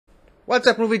What's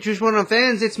up, movie Schmoedown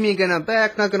fans? It's me again. I'm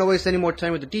back. Not gonna waste any more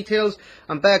time with the details.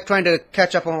 I'm back trying to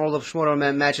catch up on all the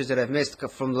Schmoedown matches that I've missed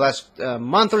from the last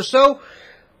month or so.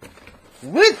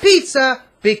 With pizza,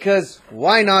 because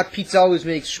why not? Pizza always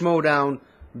makes Schmoedown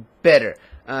better.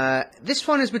 This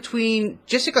one is between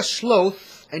Jessica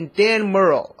Schloth and Dan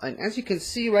Murrell. And as you can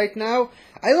see right now,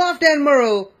 I love Dan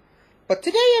Murrell, but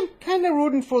today I'm kind of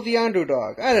rooting for the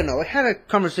underdog. I don't know. I had a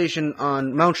conversation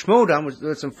on Mount Schmoedown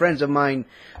with some friends of mine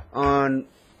on,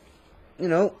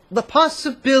 the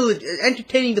possibility,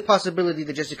 entertaining the possibility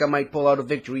that Jessica might pull out a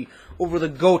victory over the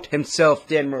GOAT himself,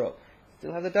 Dan Murrell.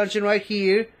 Still have the dungeon right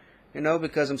here,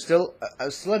 because I'm still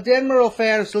a Dan Murrell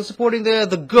fan. I'm still supporting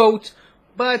the GOAT,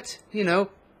 but,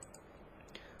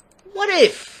 what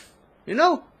if?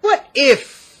 What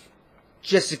if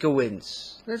Jessica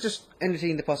wins? Let's just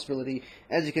entertain the possibility.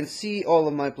 As you can see, all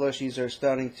of my plushies are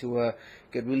starting to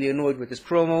get really annoyed with this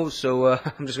promo, so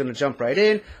I'm just going to jump right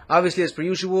in. Obviously, as per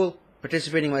usual,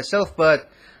 participating myself, but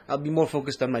I'll be more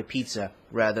focused on my pizza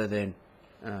rather than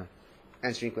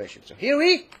answering questions. So here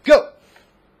we go!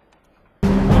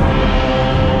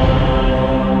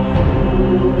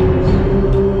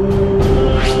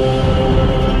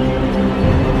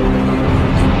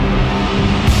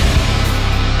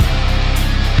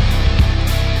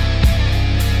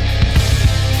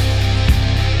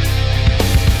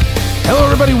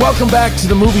 Everybody, welcome back to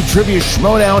the movie Trivia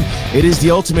Schmoedown. It is the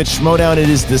ultimate Schmoedown. It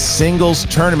is the singles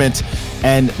tournament.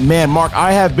 And man, Mark,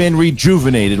 I have been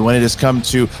rejuvenated when it has come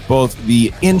to both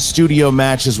the in-studio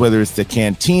matches, whether it's the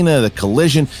Cantina, the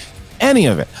Collision, any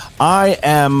of it. I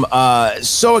am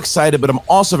so excited, but I'm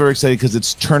also very excited because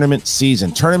it's tournament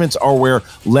season. Tournaments are where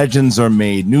legends are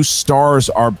made, new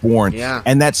stars are born. Yeah.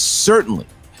 And that certainly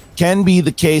can be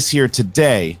the case here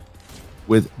today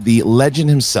with the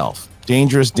legend himself,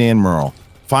 Dangerous Dan Murrell,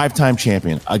 five-time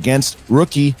champion, against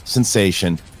rookie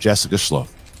sensation Jessica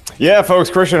Schloth. Yeah, folks,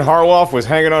 Christian Harloff was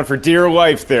hanging on for dear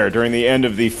life there during the end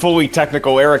of the fully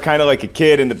technical era, kind of like a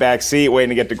kid in the back seat waiting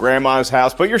to get to grandma's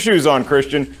house. Put your shoes on,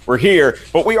 Christian. We're here,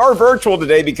 but we are virtual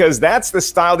today because that's the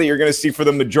style that you're going to see for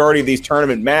the majority of these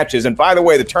tournament matches. And by the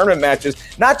way, the tournament matches,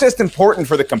 not just important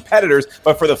for the competitors,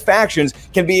 but for the factions,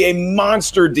 can be a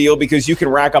monster deal because you can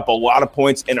rack up a lot of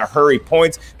points in a hurry,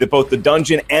 points that both the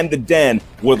Dungeon and the Den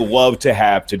would love to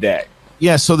have today.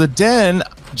 Yeah, so the Den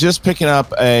just picking up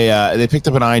they picked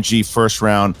up an IG first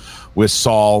round with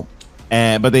Saul,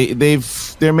 but they made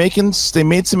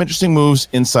some interesting moves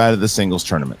inside of the singles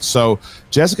tournament. So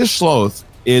Jessica Schloth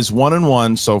is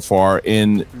 1-1 so far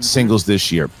in singles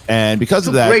this year, and because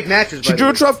of that, great matches. She drew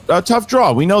a tough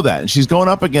draw. We know that, and she's going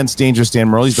up against Dangerous Dan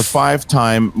Murrell. He's the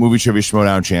five-time movie Trivia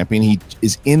Schmoedown champion. He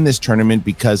is in this tournament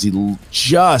because he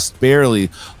just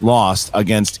barely lost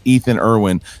against Ethan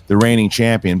Irwin, the reigning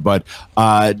champion. But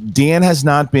Dan has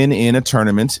not been in a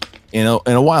tournament in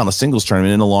a while, in a singles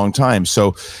tournament in a long time.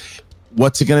 So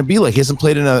what's it going to be like? He hasn't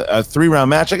played in a three-round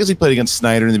match. I guess he played against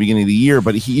Snyder in the beginning of the year,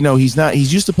 but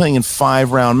he's used to playing in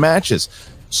five-round matches.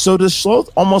 So does Schloth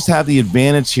almost have the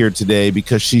advantage here today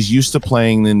because she's used to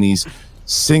playing in these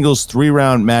singles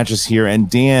three-round matches here, and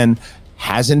Dan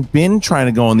hasn't been trying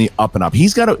to go on the up and up.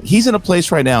 He's in a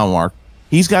place right now, Mark.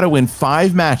 He's got to win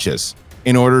 5 matches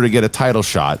in order to get a title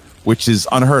shot, which is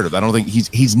unheard of. I don't think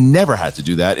he's never had to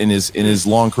do that in his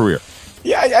long career.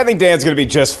 Yeah, I think Dan's going to be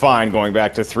just fine going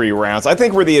back to 3 rounds. I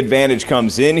think where the advantage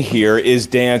comes in here is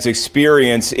Dan's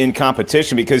experience in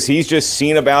competition because he's just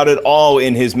seen about it all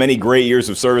in his many great years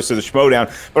of service to the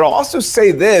Schmoedown. But I'll also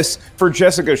say this for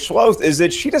Jessica Schloth is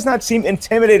that she does not seem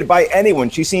intimidated by anyone.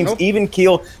 She seems even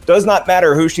keel, does not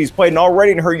matter who she's played. And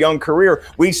already in her young career,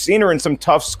 we've seen her in some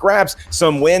tough scraps,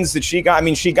 some wins that she got. I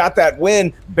mean, she got that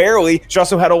win barely. She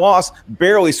also had a loss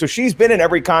barely. So she's been in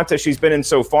every contest she's been in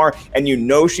so far, and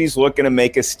she's looking to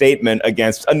make a statement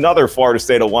against another Florida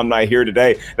State alumni here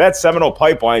today. That Seminole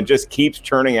pipeline just keeps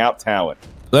churning out talent.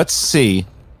 Let's see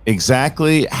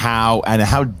exactly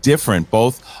how different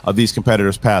both of these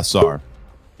competitors' paths are.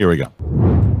 Here we go.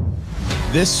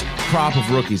 This crop of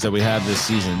rookies that we have this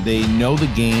season, they know the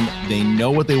game, they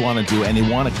know what they want to do, and they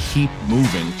want to keep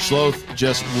moving. Schloth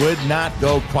just would not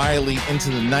go quietly into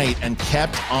the night and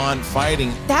kept on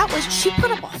fighting. She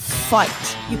put up a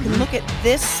fight. You can look at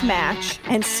this match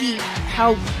and see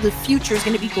how the future is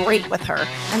going to be great with her.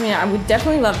 I mean, I would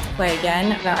definitely love to play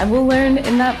again. I will learn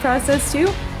in that process too,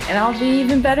 and I'll be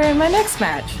even better in my next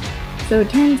match. So it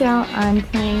turns out I'm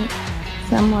playing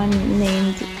someone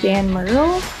named Dan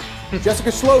Murrell.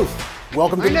 Jessica Schloth,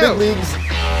 welcome to the big leagues.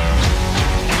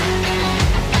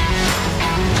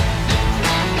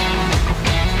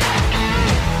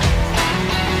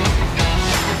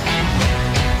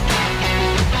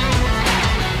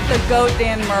 the GOAT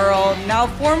Dan Murrell, now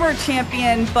former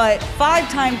champion, but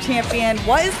 5-time champion.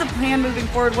 What is the plan moving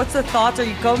forward? What's the thoughts? Are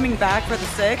you coming back for the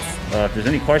 6th? If there's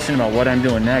any question about what I'm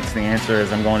doing next, the answer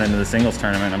is I'm going into the singles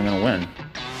tournament. I'm going to win.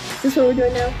 Is this what we're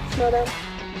doing now, Schmoedown?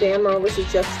 Dan Murrell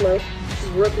versus Jeff Schloth. This is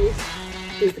rookies.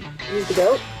 He's the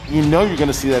GOAT. You know you're going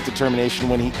to see that determination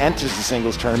when he enters the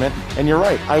singles tournament. And you're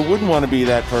right. I wouldn't want to be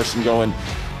that person going,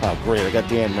 oh, great, I got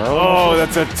Dan Murrell. Oh,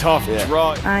 that's a tough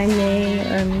draw. I may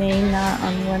or may not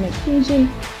on one occasion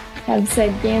have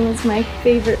said Dan is my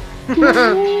favorite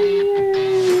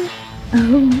player.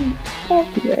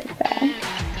 I'll be right back.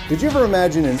 Did you ever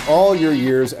imagine in all your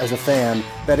years as a fan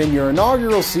that in your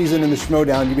inaugural season in the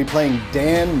Schmoedown you'd be playing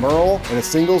Dan Murrell in a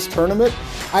singles tournament?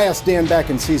 I asked Dan back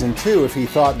in Season 2 if he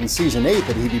thought in Season 8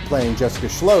 that he'd be playing Jessica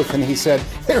Schloth, and he said,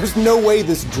 there's no way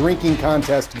this drinking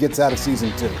contest gets out of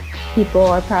Season 2. People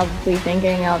are probably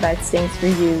thinking, oh, that stinks for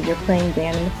you. You're playing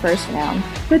Dan in the first round.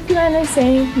 But then I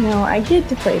say, no, I get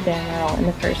to play Dan Murrell in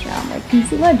the first round. Like, he's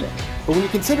a legend. But when you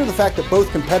consider the fact that both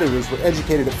competitors were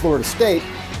educated at Florida State,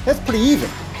 that's pretty even.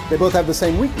 They both have the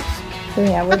same weakness. So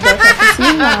yeah, we're both at the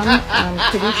same mom. I'm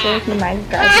pretty sure he might have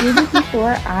graduated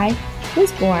before I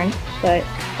was born, but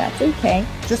that's okay.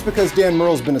 Just because Dan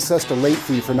Murrell's been assessed a late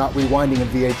fee for not rewinding a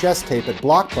VHS tape at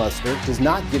Blockbuster does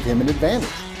not give him an advantage.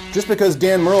 Just because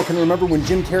Dan Murrell can remember when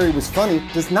Jim Carrey was funny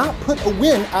does not put a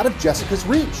win out of Jessica's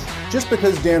reach. Just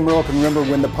because Dan Murrell can remember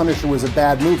when The Punisher was a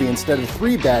bad movie instead of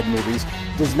 3 bad movies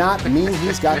does not mean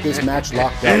he's got this match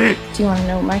locked up. Do you want to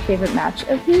know what my favorite match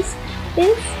of his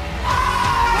is?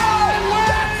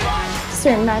 A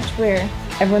certain match where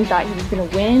everyone thought he was going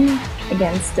to win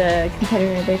against a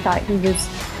competitor they thought he was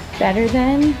better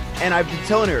than. And I've been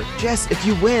telling her, Jess, if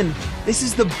you win, this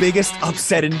is the biggest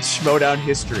upset in Schmoedown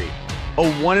history. A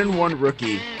 1-1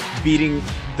 rookie beating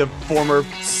the former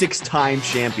 6-time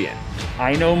champion.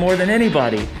 I know more than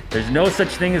anybody. There's no such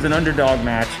thing as an underdog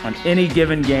match on any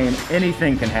given game.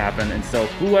 Anything can happen. And so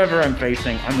whoever I'm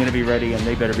facing, I'm going to be ready, and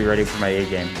they better be ready for my A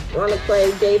game. You want to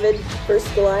play David versus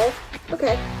Goliath?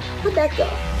 Okay, how'd that go?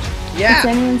 Yeah,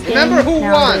 remember who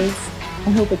won. I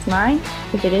hope it's mine.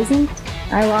 If it isn't,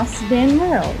 I lost to Dan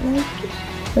Murrell.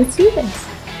 Let's do this.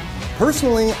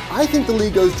 Personally, I think the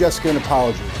league owes Jessica an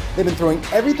apology. They've been throwing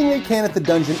everything they can at the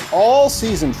dungeon all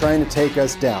season trying to take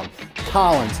us down.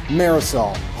 Collins,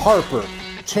 Marisol, Harper,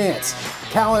 Chance,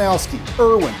 Kalinowski,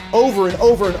 Irwin, over and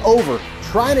over and over,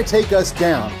 trying to take us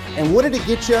down. And what did it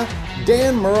get you?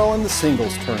 Dan Murrell in the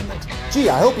singles tournament. Gee,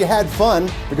 I hope you had fun,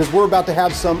 because we're about to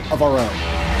have some of our own.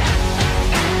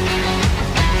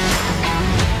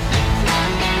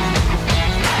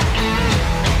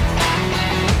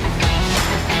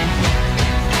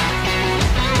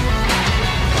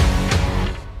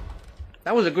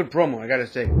 That was a good promo, I gotta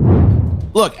say.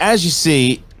 Look, as you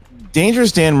see,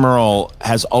 Dangerous Dan Murrell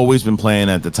has always been playing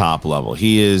at the top level.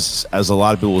 He is, as a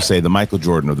lot of people will say, the Michael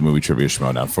Jordan of the movie trivia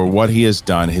Schmoedown. For what he has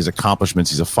done, his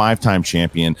accomplishments, he's a 5-time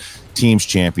champion, teams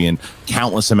champion,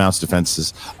 countless amounts of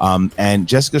defenses. And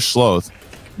Jessica Schloth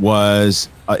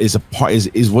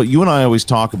is what you and I always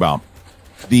talk about.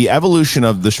 The evolution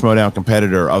of the Schmoedown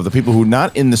competitor, of the people who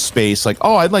not in the space, like,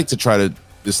 oh, I'd like to try to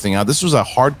this thing out. This was a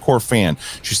hardcore fan.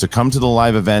 She used to come to the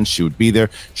live events. She would be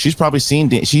there. She's probably seen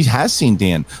Dan. She has seen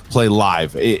Dan play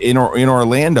live in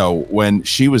Orlando when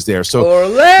she was there. So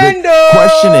Orlando! The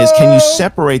question is, can you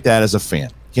separate that as a fan?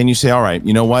 Can you say, all right,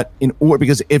 you know what?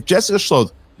 Because if Jessica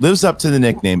Schloth lives up to the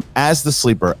nickname as the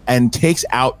sleeper and takes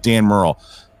out Dan Murrell,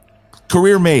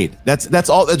 career made. That's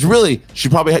all. That's really, she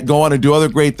probably go on and do other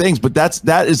great things, but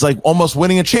that is like almost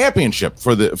winning a championship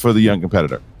for the young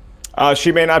competitor.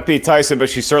 She may not be Tyson, but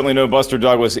she's certainly no Buster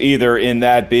Douglas either, in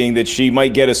that being that she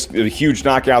might get a huge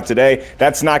knockout today.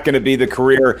 That's not going to be the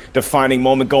career-defining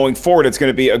moment going forward. It's going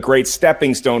to be a great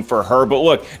stepping stone for her. But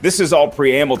look, this is all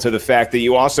preamble to the fact that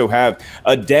you also have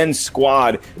a Den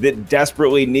squad that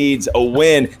desperately needs a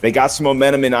win. They got some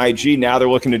momentum in IG. Now they're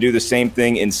looking to do the same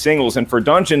thing in singles. And for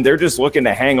Dungeon, they're just looking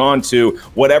to hang on to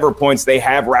whatever points they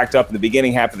have racked up in the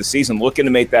beginning half of the season, looking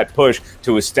to make that push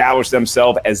to establish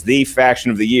themselves as the faction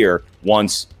of the year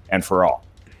once and for all.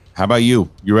 How about you?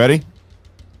 You ready?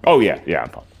 Oh, yeah. I'm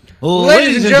pumped.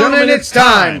 Ladies and gentlemen, it's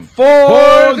time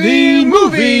for the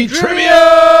movie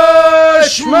trivia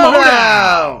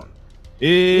Schmoedown.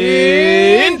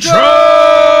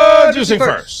 Introducing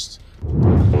first.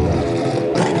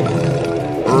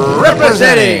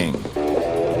 Representing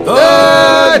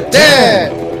the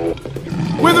Dead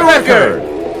with a record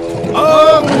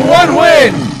of 1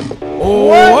 win,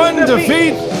 1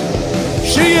 defeat.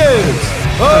 She is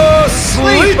a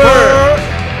sleeper,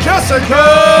 Jessica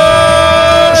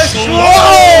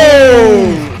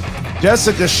Schloth.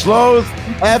 Jessica Schloth,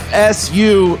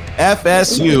 FSU,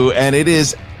 and it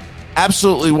is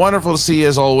absolutely wonderful to see you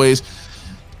as always.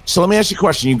 So let me ask you a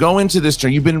question. You go into this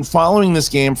turn, you've been following this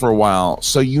game for a while,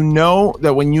 so you know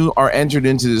that when you are entered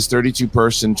into this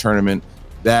 32-person tournament,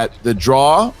 that the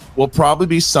draw will probably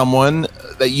be someone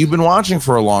that you've been watching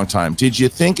for a long time. Did you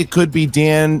think it could be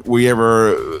Dan? Were you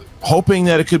ever hoping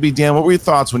that it could be Dan? What were your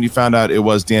thoughts when you found out it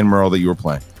was Dan Murrell that you were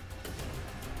playing?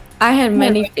 I had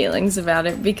many feelings about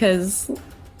it because,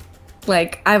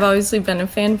 like, I've obviously been a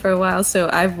fan for a while, so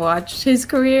I've watched his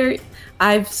career.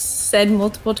 I've said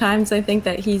multiple times, I think,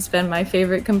 that he's been my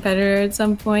favorite competitor at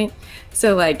some point.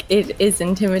 So, like, it is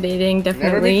intimidating,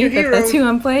 definitely, that that's who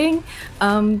I'm playing.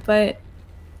 But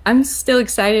I'm still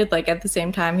excited. Like, at the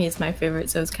same time, he's my favorite,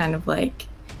 so it's kind of like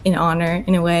an honor,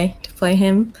 in a way, to play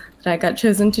him, that I got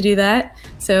chosen to do that.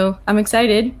 So I'm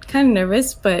excited, kind of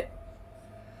nervous, but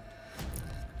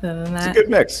other than that, it's a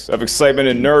good mix of excitement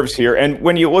and nerves here. And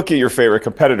when you look at your favorite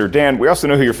competitor, Dan, we also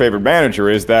know who your favorite manager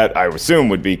is. That I assume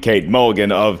would be Kate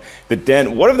Mulligan of the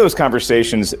Den. What have those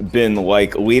conversations been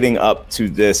like leading up to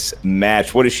this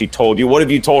match? What has she told you? What have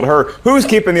you told her? Who's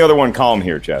keeping the other one calm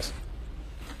here, Jess?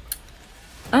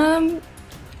 I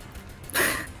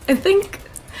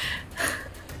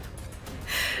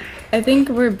think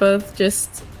we're both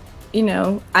just, you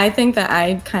know, I think that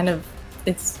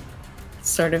it's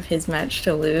sort of his match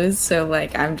to lose, so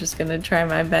like I'm just gonna try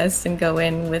my best and go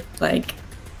in with, like,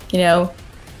 you know,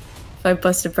 if I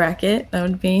bust a bracket, that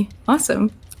would be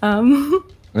awesome.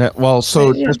 Yeah, well,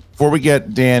 so just before we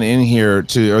get Dan in here,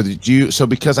 so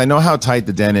because I know how tight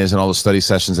the Den is and all the study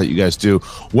sessions that you guys do,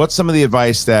 what's some of the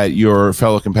advice that your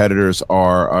fellow competitors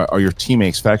or your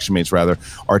teammates, faction mates rather,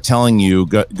 are telling you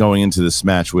going into this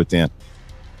match with Dan?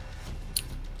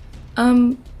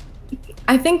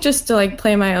 I think just to, like,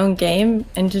 play my own game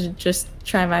and to just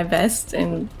try my best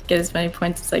and get as many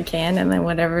points as I can, and then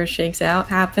whatever shakes out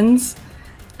happens.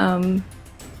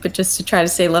 But just to try to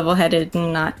stay level-headed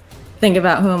and not think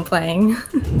about who I'm playing.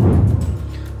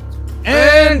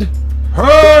 And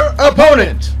her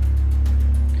opponent,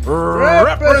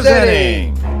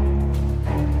 representing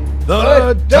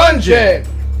the Dungeon,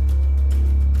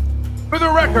 with a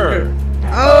record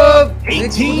of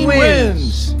 18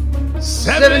 wins,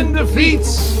 7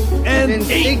 defeats, and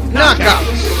 8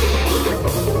 knockouts.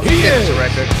 He is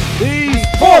the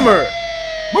former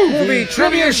Movie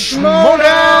Trivia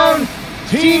Schmoedown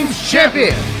Teams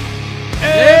Champion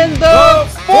and the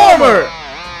former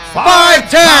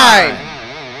 5-time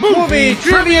Movie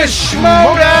Trivia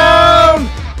Schmoedown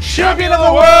Champion of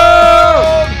the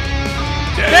World,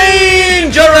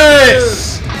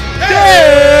 Dangerous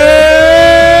Dan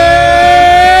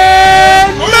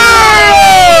Murrell!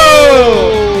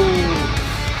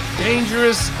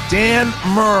 Dangerous Dan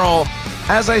Murrell.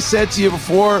 As I said to you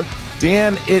before,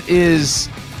 Dan, it is,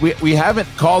 we haven't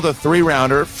called a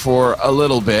 3-rounder for a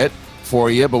little bit for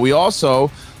you, but we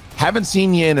also haven't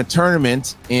seen you in a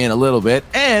tournament in a little bit.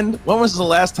 And when was the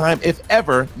last time, if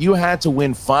ever, you had to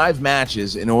win 5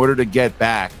 matches in order to get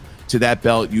back to that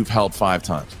belt you've held 5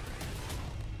 times?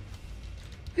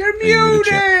 You're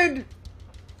muted!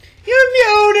 You're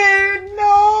muted!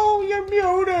 No, you're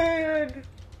muted!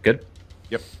 Good.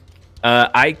 Yep.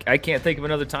 I can't think of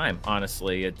another time,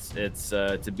 honestly. It's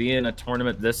to be in a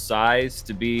tournament this size,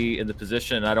 to be in the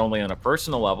position not only on a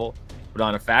personal level, but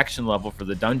on a faction level for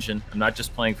the Dungeon. I'm not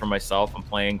just playing for myself, I'm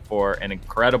playing for an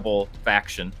incredible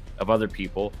faction of other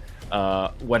people.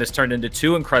 What has turned into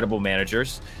 2 incredible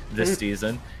managers this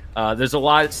season. There's a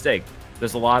lot at stake.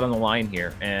 There's a lot on the line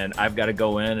here, and I've got to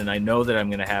go in, and I know that I'm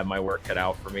going to have my work cut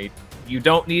out for me. You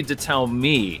don't need to tell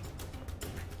me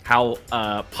how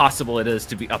possible it is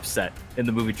to be upset in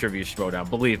the Movie Trivia Schmoedown.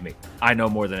 Believe me, I know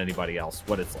more than anybody else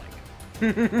what it's like.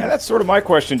 And that's sort of my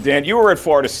question, Dan. You were at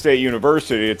Florida State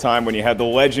University at a time when you had the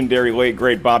legendary late,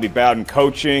 great Bobby Bowden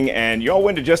coaching, and you all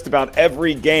went to just about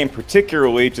every game,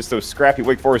 particularly just those scrappy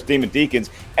Wake Forest Demon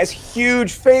Deacons, as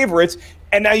huge favorites.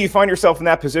 And now you find yourself in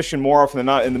that position more often than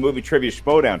not in the Movie Trivia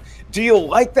Schmoedown. Do you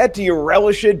like that? Do you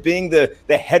relish it, being the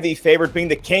heavy favorite, being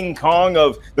the King Kong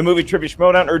of the Movie Trivia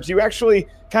Schmoedown? Or do you actually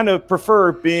kind of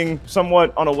prefer being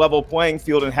somewhat on a level playing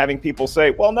field and having people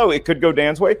say, well, no, it could go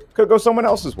Dan's way, could go someone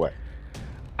else's way?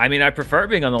 I mean, I prefer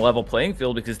being on the level playing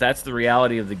field because that's the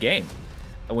reality of the game.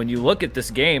 And when you look at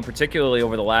this game, particularly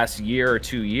over the last year or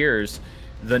 2 years,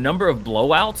 the number of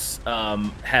blowouts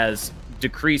has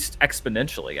decreased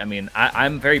exponentially. I mean,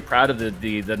 I'm very proud of the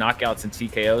knockouts and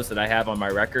TKOs that I have on my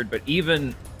record, but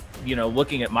even, you know,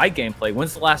 looking at my gameplay,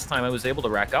 when's the last time I was able to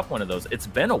rack up one of those? It's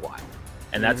been a while.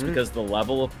 And that's because the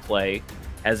level of play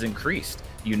has increased.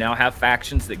 You now have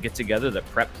factions that get together that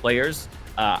prep players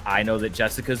I know that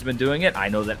Jessica's been doing it. I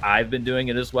know that I've been doing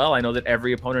it as well. I know that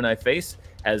every opponent I face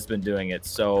has been doing it.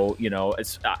 So, you know,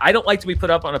 I don't like to be put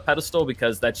up on a pedestal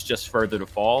because that's just further to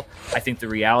fall. I think the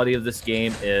reality of this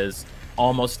game is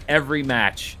almost every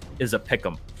match is a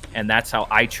pick'em. And that's how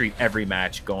I treat every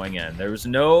match going in. There's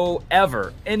no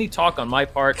ever any talk on my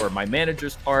part or my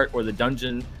manager's part or the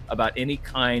dungeon about any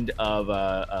kind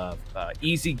of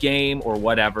easy game or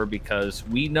whatever, because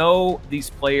we know these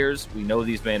players, we know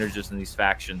these managers and these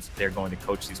factions. They're going to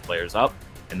coach these players up,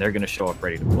 and they're going to show up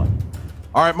ready to play.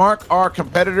 All right, Mark, our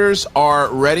competitors are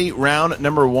ready. Round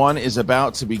number 1 is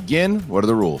about to begin. What are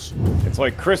the rules? It's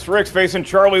like Chris Ricks facing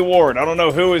Charlie Ward. I don't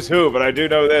know who is who, but I do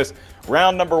know this.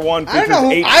 Round number 1 features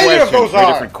 8 questions, 3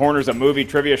 different corners of movie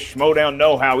trivia, Schmoedown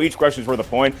know-how. Each question is worth a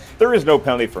point. There is no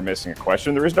penalty for missing a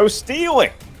question. There is no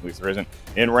stealing. At least there isn't.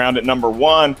 In round at number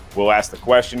 1, we'll ask the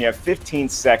question. You have 15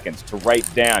 seconds to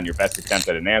write down your best attempt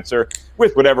at an answer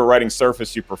with whatever writing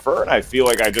surface you prefer. And I feel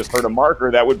like I just heard a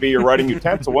marker. That would be your writing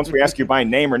utensil. Once we ask you by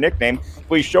name or nickname,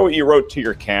 please show what you wrote to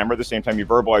your camera. At the same time, you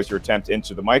verbalize your attempt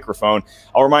into the microphone.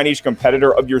 I'll remind each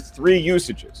competitor of your 3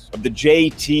 usages of the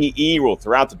JTE rule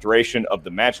throughout the duration of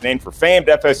the match. Named for famed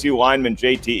FSU lineman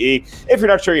JTE. If you're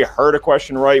not sure you heard a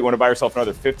question right, you want to buy yourself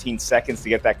another 15 seconds to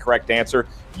get that correct answer,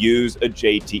 use a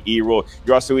JTE rule.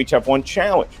 You also each have 1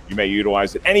 challenge you may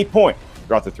utilize at any point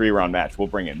throughout the 3-round match. We'll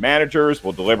bring in managers,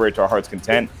 we'll deliberate to our heart's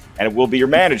content, and it will be your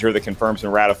manager that confirms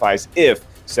and ratifies if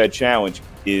said challenge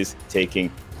is taking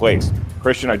place.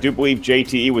 Christian, I do believe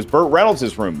JTE was Burt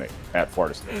Reynolds' roommate at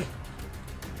Florida State.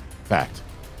 Fact.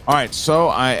 All right, so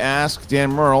I ask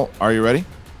Dan Murrell, are you ready?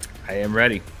 I am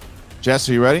ready. Jess,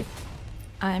 are you ready?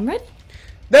 I'm ready.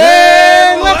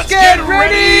 Then let's get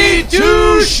ready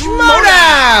to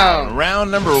Schmoedown!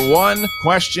 Round number 1,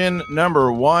 question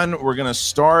number 1. We're going to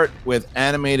start with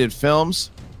animated films.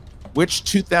 Which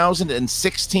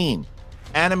 2016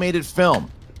 animated film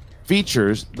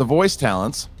features the voice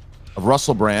talents of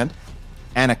Russell Brand,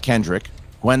 Anna Kendrick,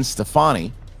 Gwen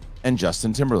Stefani, and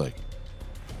Justin Timberlake?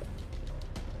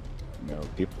 You know,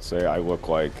 people say I look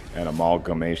like an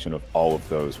amalgamation of all of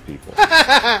those people.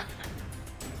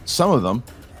 Some of them,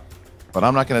 but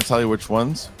I'm not going to tell you which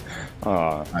ones.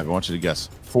 I want you to guess.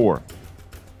 4,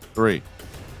 3,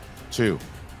 2,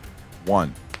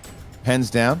 1. Pens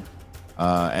down.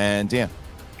 And Dan.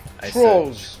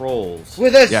 Trolls. Trolls.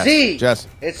 With a Yes, Z. Jess.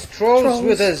 It's trolls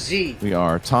with a Z. We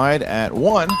are tied at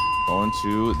 1. Going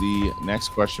to the next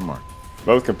question mark.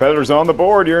 Both competitors on the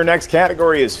board. Your next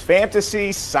category is fantasy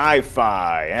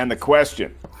sci-fi. And the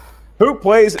question, who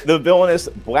plays the villainous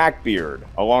Blackbeard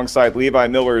alongside Levi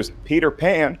Miller's Peter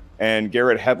Pan and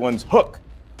Garrett Hedlund's Hook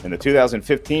in the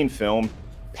 2015 film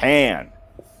Pan?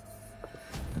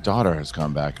 My daughter has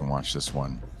gone back and watched this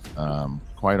one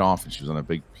quite often. She was on a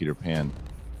big Peter Pan.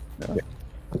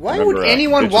 Why would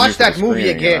anyone watch that movie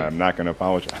again? I'm not going to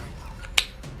apologize.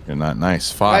 You're not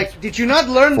nice. 5. Like, did you not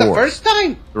learn 4, the first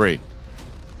time? 3,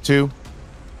 2,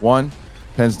 1.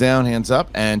 Pens down, hands up.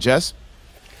 And Jess?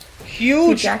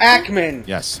 Hugh Jackman.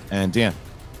 Yes. And Dan?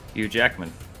 Hugh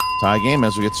Jackman. Tie game.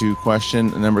 As we get to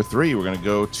question number 3, we're going to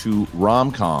go to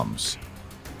rom-coms.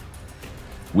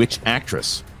 Which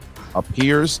actress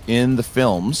appears in the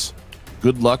films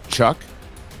Good Luck Chuck,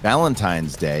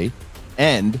 Valentine's Day,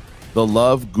 and The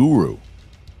Love Guru?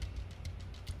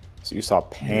 So you saw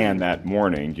Pan that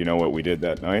morning. Do you know what we did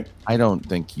that night? I don't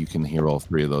think you can hear all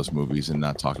 3 of those movies and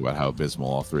not talk about how abysmal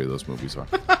all 3 of those movies are.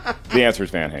 The answer is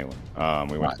Van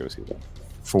Halen. We went to go see that.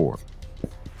 4,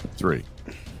 3,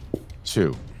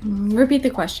 2. Repeat the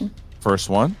question. First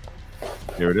one.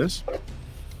 Here it is.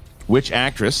 Which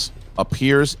actress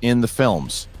appears in the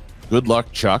films Good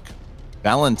Luck Chuck,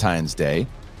 Valentine's Day,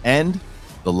 and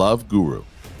The Love Guru?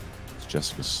 It's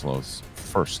Jessica Schloth's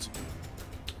first.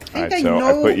 All right, so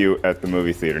I put you at the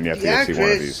movie theater, and you have to go see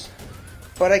one of these.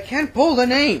 But I can't pull the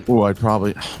name. Oh, I'd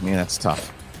probably... man, that's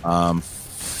tough.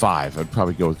 5. I'd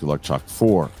probably go with Good Luck Chuck.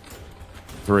 4,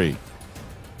 3,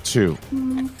 2,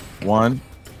 1.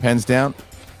 Pens down.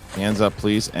 Hands up,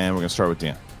 please. And we're going to start with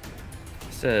Dan.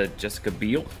 It's Jessica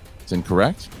Biel. It's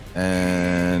incorrect.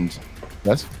 And...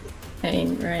 yes? I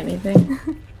didn't write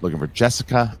anything. Looking for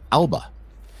Jessica Alba.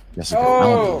 Jessica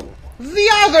Oh, Alba. the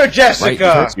other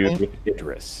Jessica. Right,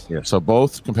 Idris. Yeah, so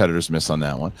both competitors missed on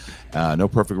that one. No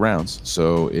perfect rounds,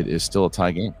 so it is still a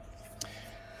tie game.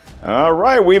 All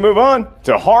right, we move on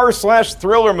to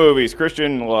horror/thriller movies.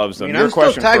 Christian loves them. Your I'm still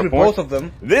question tied for a with point. both of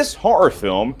them. This horror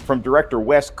film from director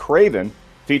Wes Craven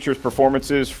features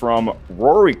performances from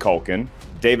Rory Culkin,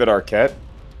 David Arquette,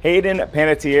 Hayden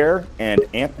Panettiere, and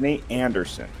Anthony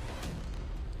Anderson.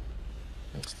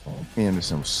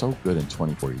 Anderson was so good in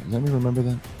 2040. Does anybody remember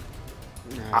that?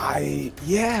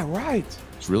 Yeah, right.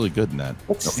 It's really good in that.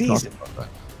 What No, we talked season? about that.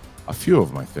 A few of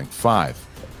them, I think. 5,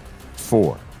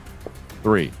 4,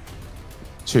 3,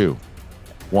 2,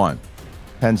 1.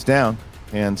 Pens down,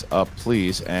 hands up,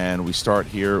 please. And we start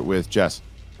here with Jess.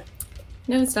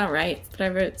 No, it's not right, but I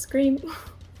wrote Scream.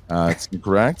 It's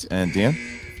incorrect. And Dan?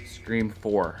 Scream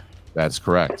 4. That's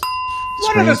correct.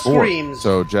 What are the 4. screams?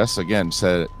 So Jess, again,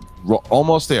 said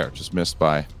almost there. Just missed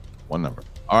by one number.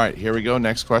 All right, here we go.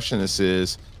 Next question. This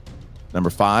is number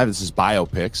 5. This is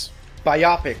biopics.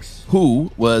 Biopics.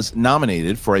 Who was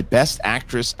nominated for a Best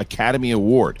Actress Academy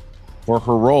Award for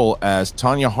her role as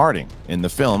Tonya Harding in the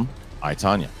film I,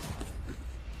 Tonya?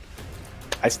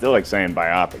 I still like saying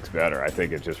biopics better. I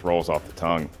think it just rolls off the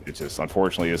tongue. It just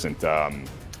unfortunately isn't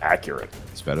accurate.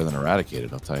 It's better than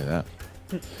Eradicated, I'll tell you that.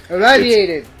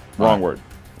 Irradiated. Wrong word.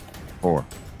 4,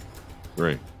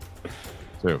 3, 2,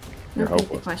 You're Repeat the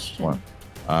hopeless. question.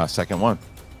 1. Second one.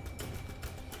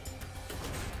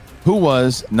 Who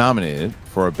was nominated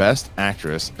for a Best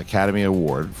Actress Academy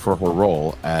Award for her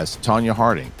role as Tonya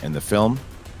Harding in the film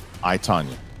I,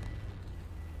 Tonya?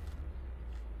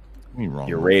 Wrong.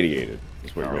 You're radiated.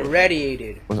 Is what you're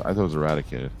Irradiated. I thought it was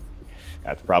Eradicated.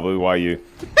 That's probably why you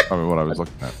Probably what I was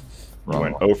looking at. Wrong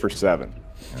went one. 0 for 7.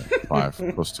 5.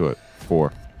 Close to it.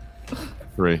 4,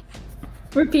 3.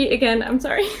 Repeat again. I'm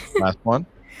sorry. Last one.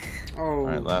 Oh. All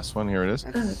right, last one. Here it is.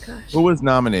 Oh gosh. Who was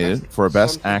nominated for a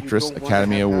Best Something you Actress don't wanna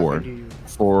Academy have happen Award to you.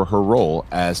 for her role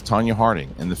as Tonya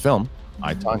Harding in the film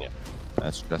I, Tonya?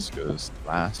 That's Jessica's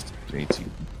last JT.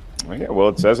 Yeah, well,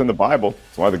 it says in the Bible.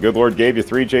 That's why the good Lord gave you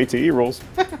 3 JTE rules.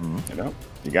 You know,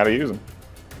 you got to use them.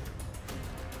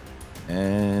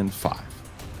 And 5,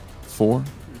 4,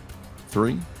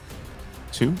 3,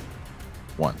 2,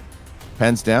 1.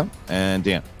 Pens down. And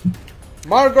Dan.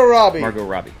 Margot Robbie. Margot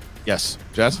Robbie. Yes.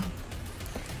 Jess?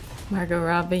 Margot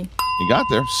Robbie. You got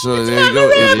there. So there you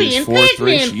Margot go. Robbie It is in 4-3.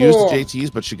 Pac-Man She used the 4.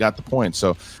 JTs, but she got the point.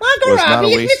 So Margot it was not a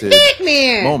Robbie is wasted Miss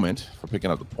Pac-Man. moment for picking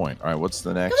up the point. All right, what's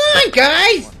the next? Come on,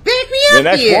 guys. Back me up The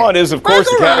next here. one is, of course,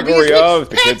 the Margot Robbie category is of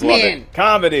the Miss kids love Pac-Man. it.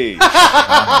 Comedy.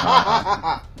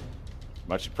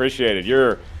 Much appreciated.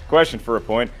 Your question for a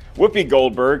point. Whoopi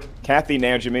Goldberg, Kathy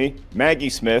Najimy, Maggie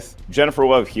Smith, Jennifer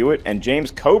Love Hewitt, and James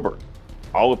Coburn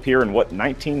all appear in what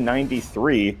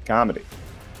 1993 comedy?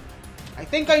 I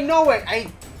think I know it.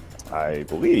 I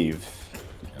believe.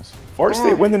 Yes. Florida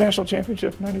State win the national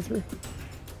championship in 93.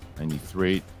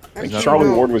 93. I think don't Charlie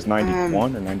know. Ward was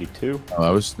 91 or 92. Oh, that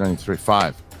was 93.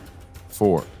 5,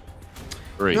 4,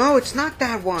 3, No, it's not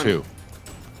that one. 2,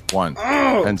 1.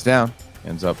 Oh. Pens down.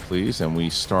 Hands up, please. And we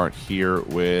start here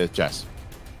with Jess.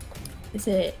 Is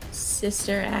it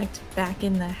Sister Act Back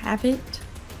in the Habit?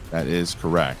 That is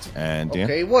correct. And Dan?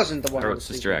 Okay, it wasn't the one. I I wrote was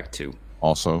Sister Act 2.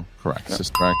 Also correct.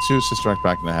 Sister Act 2, Sister Act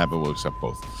Back in the Habit. We'll accept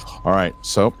both. All right.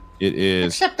 So it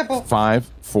is Acceptable.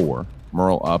 5-4.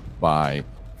 Murrell up by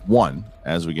 1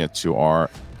 as we get to our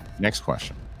next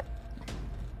question.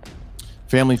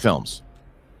 Family films.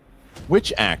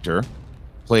 Which actor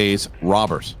plays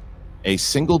Robert, a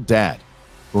single dad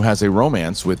who has a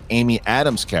romance with Amy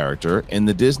Adams' character in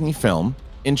the Disney film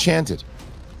Enchanted?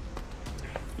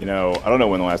 You know, I don't know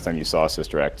when the last time you saw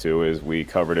Sister Act 2 is. We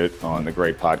covered it on the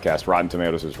great podcast, Rotten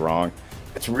Tomatoes is Wrong.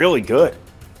 It's really good.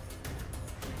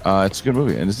 It's a good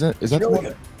movie. And is that really the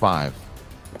good. 5,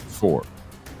 4,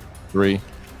 3,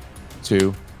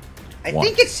 2, I 1.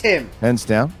 think it's him. Hands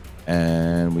down.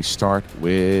 And we start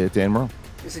with Dan Murrell.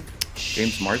 Is it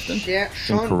James Marsden? Yeah,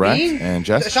 Sean Incorrect. Bean? And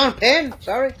Jess? Sean Penn.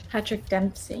 Sorry. Patrick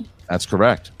Dempsey. That's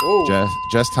correct. Oh.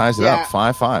 Jess ties it Yeah. up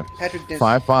 5-5. Patrick Dempsey.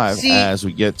 5-5 See, as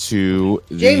we get to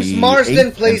the James Marsden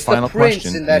eighth plays and final the prince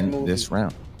question in that movie. this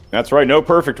round. That's right. No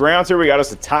perfect rounds here. We got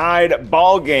us a tied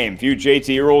ball game. Few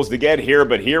JT rules to get here,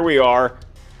 but here we are,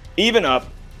 even up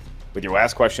with your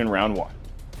last question, round 1.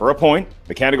 For a point,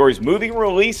 the category's movie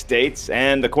release dates,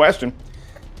 and the question: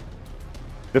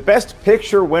 the Best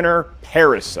Picture winner,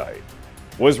 Parasite,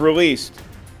 was released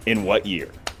in what year?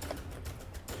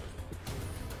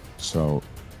 So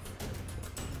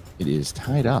it is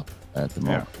tied up at the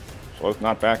moment. Schloth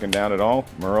not backing down at all.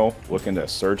 Murrell looking to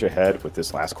surge ahead with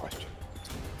this last question.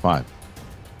 5,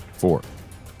 4,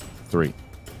 3,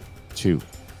 2,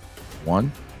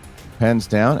 1. Pens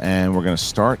down, and we're going to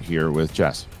start here with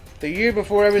Jess. The year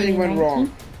before everything went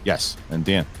wrong. Yes, and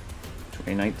Dan.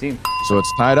 2019. So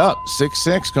it's tied up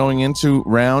 6-6 going into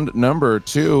round number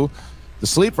 2. The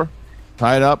sleeper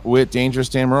tied up with Dangerous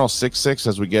Dan Murrell 6-6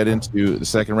 as we get into the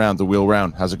second round, the wheel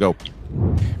round. How's it go?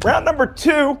 Round number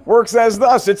 2 works as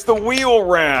thus. It's the wheel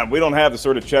round. We don't have the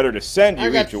sort of cheddar to send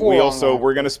you each a wheel, so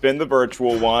we're going to spin the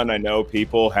virtual one. I know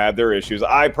people have their issues.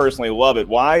 I personally love it.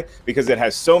 Why? Because it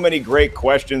has so many great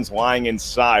questions lying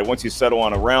inside. Once you settle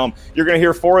on a realm, you're going to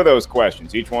hear 4 of those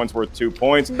questions. Each one's worth 2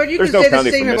 points. But you There's can no say the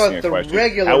penalty same for missing about a the question.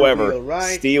 regular However, wheel,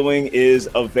 right? stealing is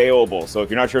available. So if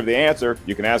you're not sure of the answer,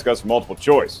 you can ask us for multiple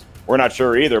choice. We're not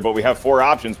sure either, but we have 4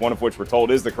 options, one of which we're told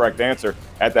is the correct answer.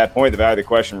 At that point, the value of the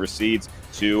question recedes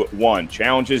to 1.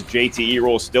 Challenges, JTE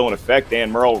rules still in effect.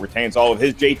 Dan Murrell retains all of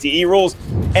his JTE rules,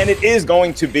 and it is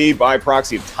going to be by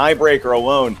proxy of tiebreaker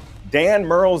alone. Dan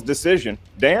Murrell's decision.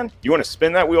 Dan, you want to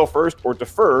spin that wheel first or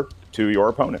defer to your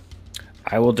opponent?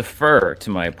 I will defer to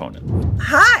my opponent.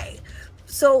 Hi.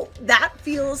 So that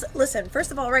feels, listen,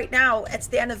 first of all, right now, it's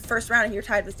the end of the first round and you're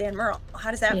tied with Dan Murrell.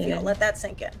 How does that feel? Let that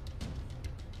sink in.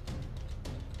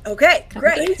 Okay,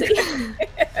 great.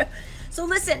 So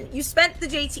listen, you spent the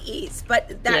JTEs,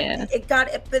 but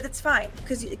but it's fine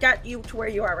because it got you to where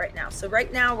you are right now. So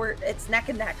right now it's neck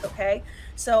and neck, okay?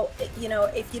 So, you know,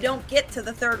 if you don't get to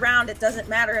the 3rd round, it doesn't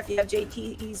matter if you have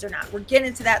JTEs or not. We're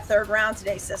getting to that 3rd round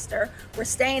today, sister. We're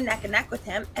staying neck and neck with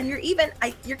him, and you're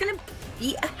going to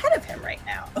be ahead of him right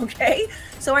now, okay?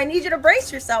 So I need you to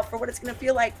brace yourself for what it's going to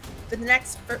feel like for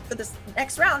this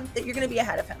next round that you're going to be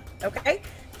ahead of him, okay?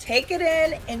 Take it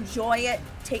in, enjoy it,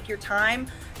 take your time.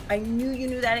 I knew you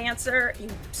knew that answer. You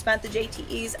spent the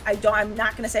JTEs. I'm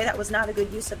not going to say that was not a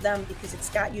good use of them because it's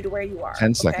got you to where you are.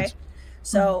 10 seconds.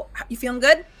 So you feeling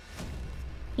good?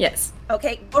 Yes.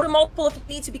 Okay, go to multiple if you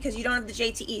need to because you don't have the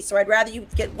JTE. So I'd rather you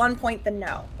get 1 point than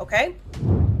no, okay?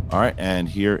 All right, and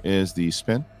here is the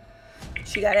spin.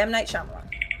 She got M. Night Shyamalan.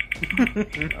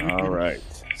 All right.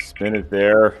 Spin it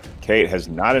there. Kate has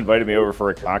not invited me over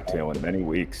for a cocktail in many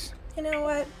weeks. You know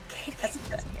what? Kate hasn't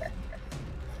been here.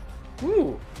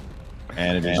 Ooh.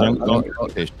 And it is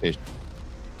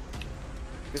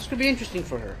This could be interesting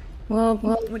for her. Well,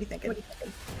 what do you think?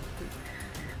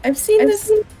 I've seen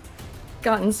this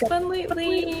gotten spun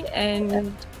lately,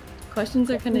 and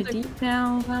questions are kind of deep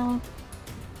now.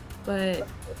 But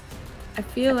I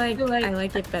feel like I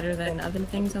like it better than other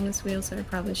things on this wheel, so I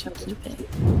probably should keep it.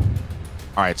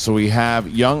 All right, so we have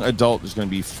young adult. There's going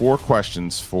to be 4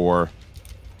 questions for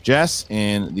Jess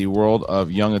in the world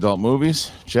of young adult movies.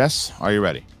 Jess, are you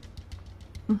ready?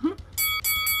 Mm-hmm.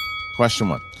 Question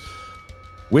 1.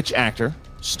 Which actor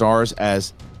stars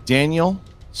as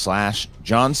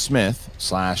Daniel/John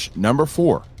Smith/Number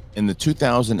 4 in the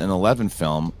 2011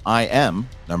 film I Am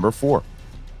Number 4?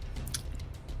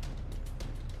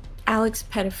 Alex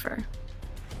Pettyfer.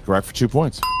 Correct for 2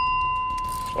 points.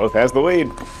 Both has the lead.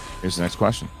 Here's the next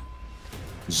question.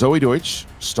 Zoe Deutsch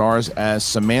stars as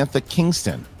Samantha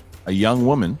Kingston, a young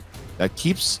woman that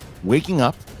keeps waking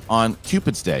up on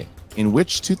Cupid's Day in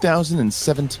which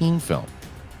 2017 film?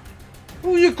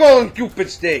 Who you calling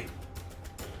Cupid's Day?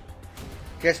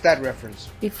 Guess that reference.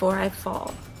 Before I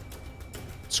Fall.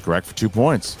 It's correct for 2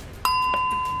 points.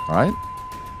 All right.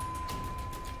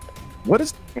 What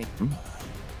is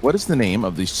the name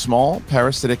of the small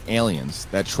parasitic aliens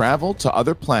that travel to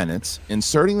other planets,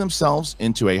 inserting themselves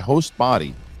into a host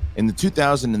body in the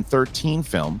 2013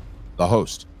 film, The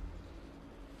Host?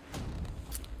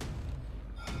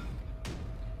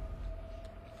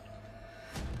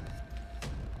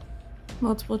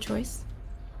 Multiple choice.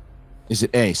 Is it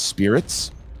A,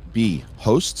 spirits, B,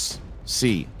 hosts,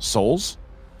 C, souls,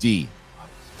 D?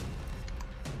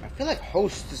 I feel like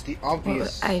host is the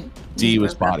obvious. D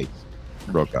was body.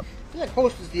 Broke up. I feel like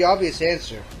host is the obvious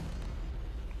answer.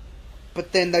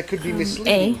 But then that could be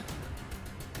misleading.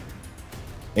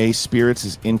 A, spirits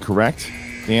is incorrect.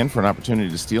 Dan, for an opportunity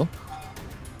to steal.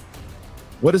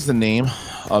 What is the name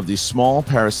of the small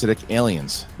parasitic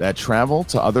aliens that travel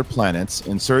to other planets,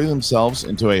 inserting themselves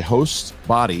into a host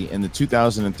body in the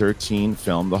 2013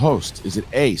 film The Host? Is it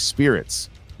A, spirits,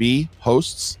 B,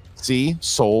 hosts, C,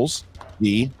 souls,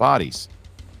 D, bodies?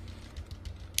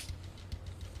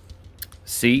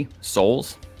 C,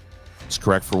 souls. It's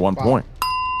correct for 1 point.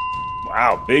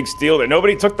 Wow, big steal there.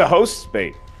 Nobody took the host's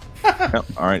bait. Yep.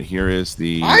 All right, here is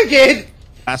the I did.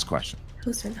 last question.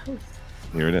 Who's in the host?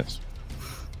 Here it is.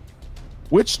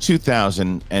 Which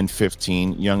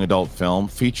 2015 young adult film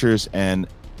features an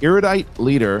erudite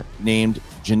leader named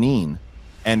Janine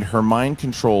and her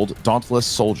mind-controlled dauntless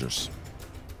soldiers?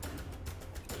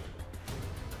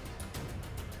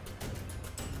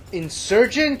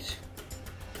 Insurgent?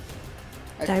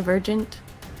 Divergent.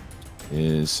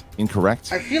 Is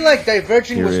incorrect. I feel like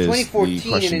Divergent Here was is 2014 the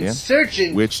question, and Dan.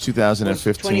 Insurgent Which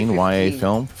 2015 was YA 2015.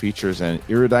 film features an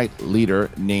erudite leader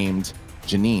named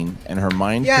Janine and her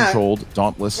mind-controlled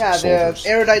Dauntless soldiers. The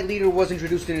erudite leader was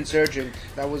introduced in Insurgent.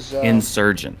 That was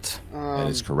Insurgent. That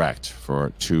is correct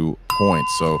for 2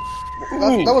 points. So that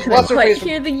was I what's her quite face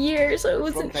hear the year, so I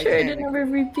wasn't sure to never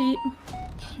repeat.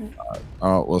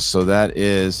 Oh well, so that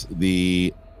is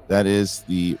the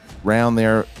round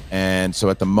there, and so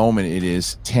at the moment it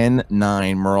is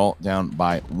 10-9. Murrell down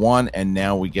by 1, and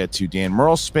now we get to Dan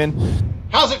Murrell's spin.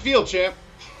 How's it feel, champ?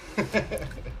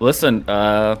 Listen,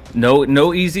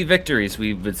 no easy victories.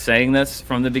 We've been saying this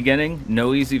from the beginning.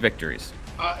 No easy victories.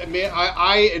 Man,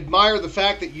 I admire the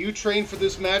fact that you trained for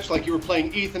this match like you were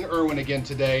playing Ethan Irwin again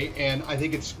today, and I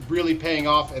think it's really paying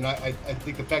off, and I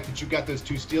think the fact that you got those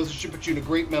 2 steals, it should put you in a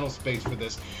great mental space for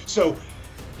this. So,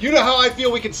 you know how I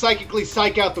feel we can psychically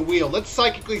psych out the wheel. Let's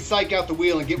psychically psych out the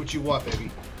wheel and get what you want,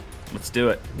 baby. Let's do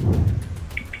it.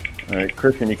 All right,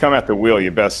 Christian, you come at the wheel,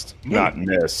 you best not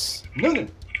miss. No.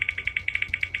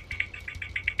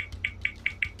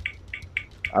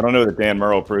 I don't know that Dan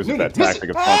Murrell approves of that tactic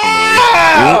of pumping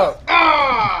the wheel.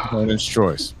 Opponent's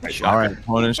choice. All right,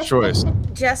 opponent's choice.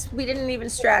 Jess, we didn't even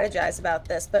strategize about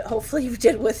this, but hopefully you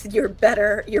did with your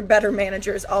better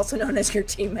managers, also known as your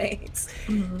teammates.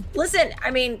 Mm-hmm. Listen,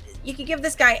 I mean, you can give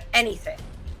this guy anything,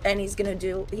 and he's gonna,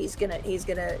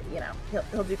 you know,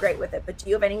 he'll do great with it. But do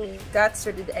you have any guts,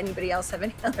 or did anybody else have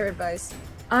any other advice?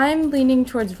 I'm leaning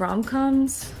towards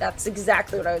rom-coms. That's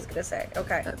exactly what I was gonna say.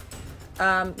 Okay.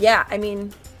 Yeah, I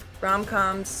mean,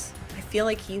 rom-coms, I feel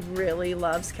like he really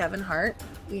loves Kevin Hart.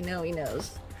 We know he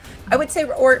knows. I would say,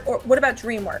 or what about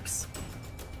DreamWorks?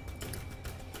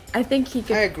 I think he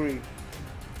could. I agree.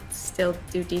 Still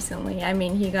do decently. I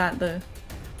mean, he got the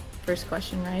first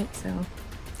question right, so.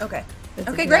 Okay. That's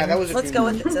Okay, a great. good- Let's go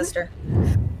with it, sister.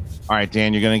 All right,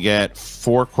 Dan, you're going to get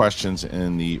 4 questions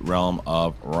in the realm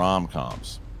of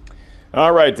rom-coms.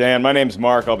 All right, Dan, my name's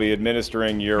Mark. I'll be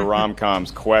administering your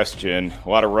rom-coms question. A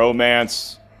lot of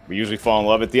romance. We usually fall in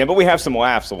love at the end, but we have some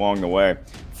laughs along the way.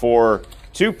 For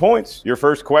 2 points, your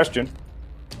first question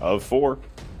of 4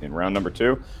 in round number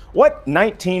 2. What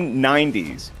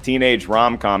 1990s teenage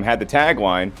rom-com had the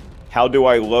tagline, "How do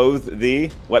I loathe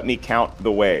thee? Let me count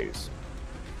the ways"?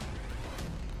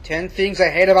 10 Things I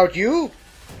Hate About You?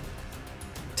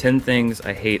 10 Things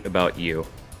I Hate About You.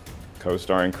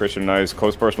 Co-starring Christian and I's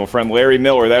close personal friend Larry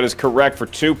Miller. That is correct for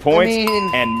 2 points. I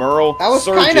mean, and Murrell that was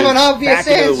surges kind of an obvious back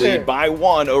into the answer. lead by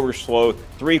 1 over Schloth.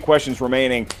 3 questions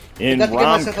remaining in got to give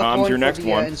myself a rom-coms. point Your for next the,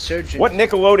 one. Insurgent. What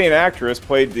Nickelodeon actress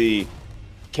played the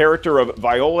character of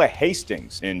Viola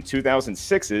Hastings in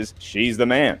 2006's She's the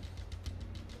Man?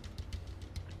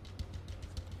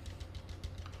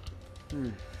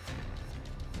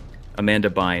 Amanda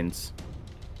Bynes.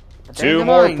 2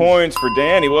 more points for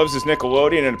Dan. He loves his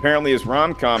Nickelodeon and apparently his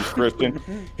rom-coms, Christian.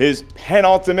 His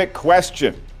penultimate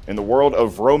question in the world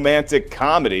of romantic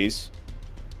comedies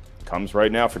comes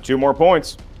right now for 2 more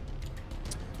points.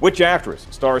 Which actress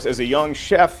stars as a young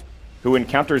chef who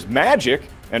encounters magic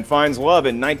and finds love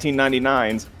in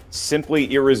 1999's Simply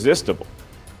Irresistible?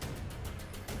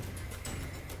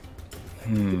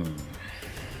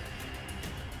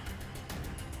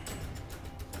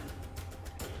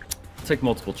 Take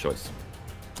multiple choice.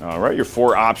 All right, your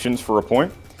 4 options for a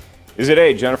point. Is it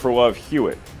A, Jennifer Love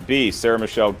Hewitt, B, Sarah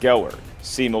Michelle Gellar,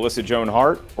 C, Melissa Joan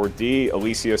Hart, or D,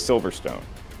 Alicia Silverstone?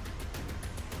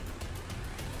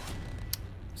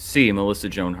 C, Melissa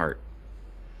Joan Hart.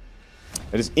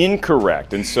 That is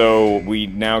incorrect, and so we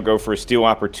now go for a steal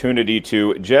opportunity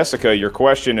to Jessica. Your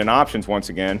question and options once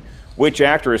again. Which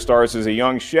actress stars as a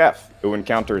young chef who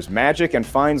encounters magic and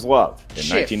finds love in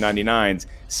 1999's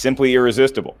Simply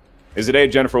Irresistible? Is it A,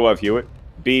 Jennifer Love Hewitt,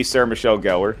 B, Sarah Michelle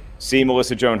Gellar, C,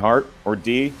 Melissa Joan Hart, or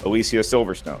D, Alicia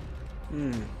Silverstone?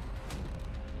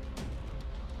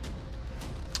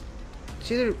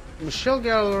 It's either Michelle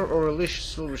Gellar or Alicia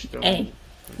Silverstone. A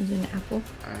is an apple.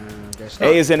 Guess not.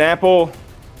 A is an apple.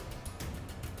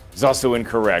 Is also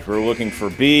incorrect. We're looking for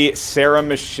B, Sarah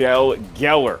Michelle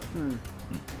Gellar.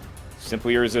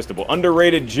 Simply Irresistible.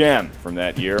 Underrated gem from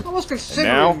that year. I was considering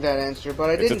now, that answer, but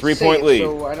I it's didn't a 3-point lead.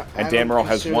 So and Dan Murrell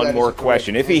has 1 more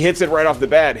question. If he hits it right off the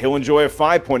bat, he'll enjoy a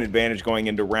 5-point advantage going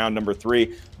into round number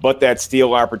 3, but that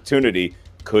steal opportunity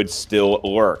could still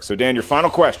lurk. So, Dan, your final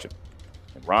question.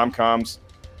 In rom-coms,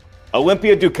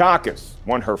 Olympia Dukakis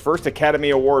won her first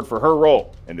Academy Award for her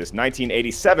role in this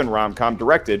 1987 rom-com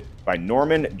directed by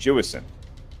Norman Jewison.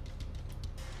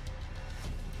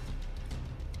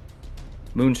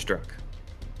 Moonstruck.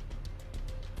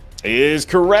 Is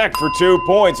correct for 2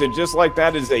 points, and just like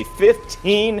that is a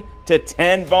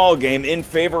 15-10 ball game in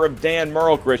favor of Dan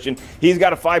Murrell, Christian. He's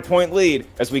got a 5-point lead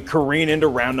as we careen into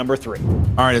round number 3.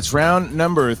 All right, it's round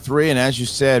number 3, and as you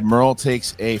said, Murrell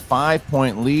takes a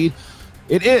 5-point lead.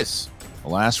 It is the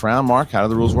last round. Mark, how do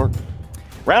the rules work?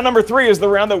 Round number 3 is the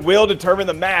round that will determine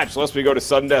the match, unless we go to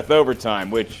sudden death overtime,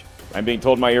 which I'm being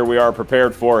told in my ear we are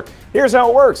prepared for. Here's how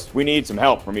it works. We need some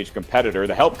help from each competitor.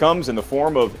 The help comes in the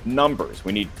form of numbers.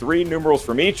 We need 3 numerals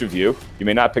from each of you. You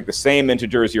may not pick the same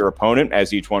integer as your opponent,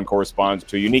 as each one corresponds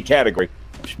to a unique category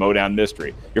of Schmoedown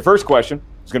mystery. Your first question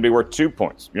is going to be worth 2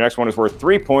 points. Your next one is worth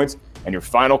 3 points. And your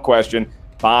final question,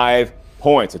 5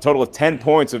 points. A total of 10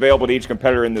 points available to each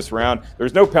competitor in this round.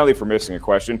 There's no penalty for missing a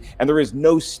question, and there is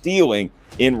no stealing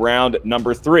in round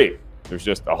number 3. There's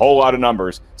just a whole lot of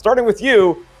numbers. Starting with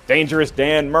you, Dangerous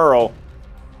Dan Murrell,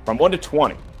 from 1 to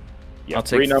 20. You have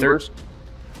 3 numbers.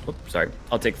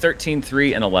 I'll take 13,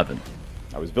 3, and 11.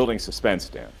 I was building suspense,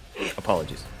 Dan.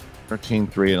 Apologies. 13,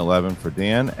 3, and 11 for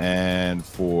Dan, and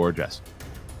for Jess.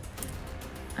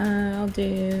 I'll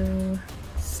do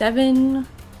 7,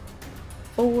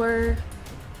 4,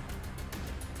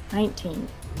 19.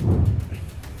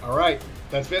 All right.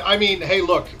 That's it. I mean, hey,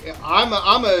 look,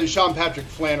 I'm a Sean Patrick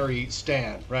Flannery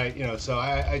stan, right? You know, so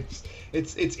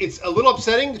it's a little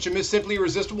upsetting that you missed Simply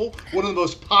Irresistible, one of the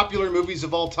most popular movies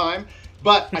of all time.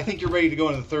 But I think you're ready to go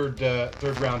into the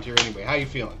third round here anyway. How you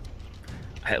feeling?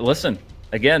 Hey, listen,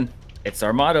 again, it's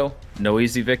our motto: no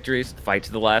easy victories. Fight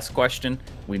to the last question.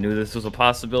 We knew this was a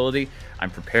possibility.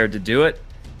 I'm prepared to do it.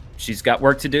 She's got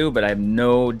work to do, but I have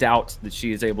no doubt that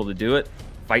she is able to do it.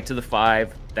 Fight to the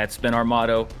 5. That's been our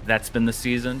motto. That's been the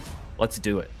season. Let's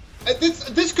do it.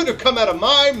 This could have come out of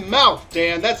my mouth,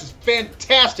 Dan. That's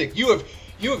fantastic. You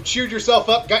have cheered yourself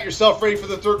up, got yourself ready for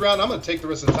the third round. I'm going to take the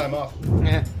rest of the time off.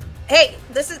 Yeah. Hey,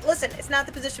 listen, it's not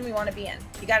the position we want to be in.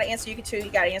 You got to answer your 2, you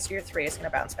got to answer your 3. It's going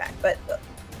to bounce back. But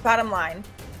bottom line,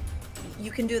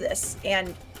 you can do this,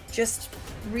 and just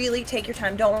really take your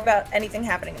time. Don't worry about anything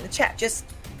happening in the chat. Just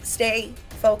stay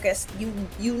focused.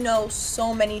 You know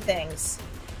so many things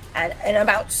and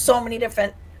about so many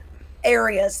different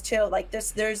areas too. Like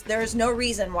this, there's no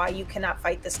reason why you cannot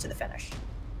fight this to the finish.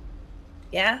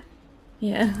 Yeah?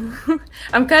 Yeah.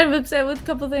 I'm kind of upset with a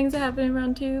couple things that happened in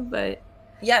round 2, but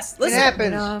yes, listen. It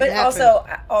happens. But it happens.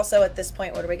 also at this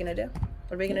point, what are we gonna do?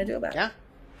 What are we gonna do about it?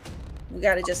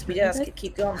 We just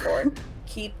keep going forward.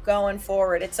 Keep going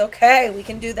forward. It's okay. We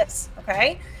can do this.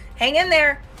 Okay? Hang in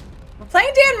there. We're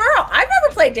playing Dan Murrell. I've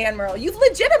never played Dan Murrell. You've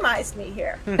legitimized me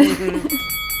here.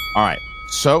 All right.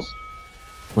 So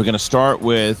we're going to start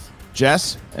with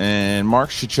Jess, and Mark,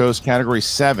 she chose category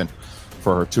 7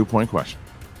 for her 2-point question.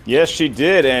 Yes, she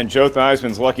did, and Joe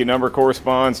Theismann's lucky number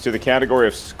corresponds to the category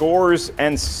of scores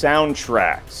and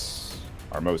soundtracks,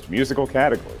 our most musical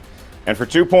category. And for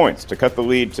 2 points, to cut the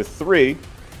lead to 3,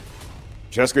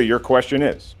 Jessica, your question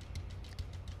is,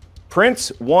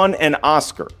 Prince won an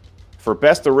Oscar for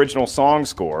Best Original Song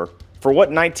Score for what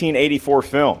 1984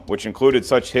 film, which included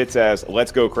such hits as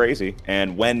Let's Go Crazy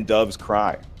and When Doves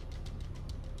Cry?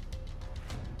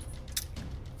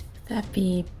 That'd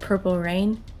be Purple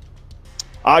Rain.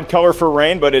 Odd color for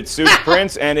rain, but it suits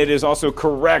Prince, and it is also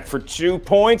correct for 2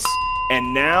 points.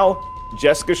 And now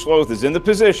Jessica Schloth is in the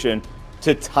position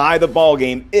to tie the ball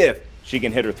game if she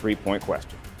can hit her 3-point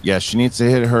question. Yes, she needs to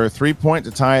hit her 3-point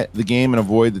to tie the game and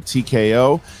avoid the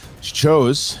TKO. She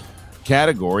chose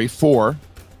category 4,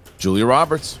 Julia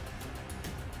Roberts.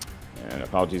 And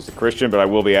apologies to Christian, but I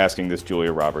will be asking this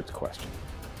Julia Roberts question.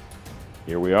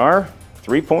 Here we are,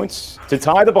 3 points to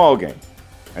tie the ball game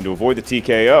and to avoid the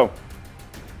TKO.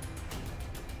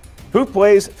 Who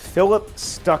plays Philip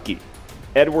Stuckey,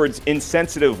 Edward's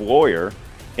insensitive lawyer,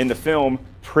 in the film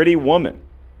Pretty Woman?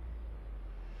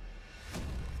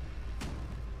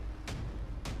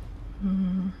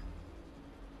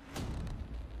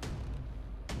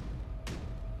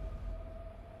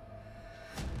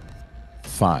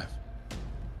 Five,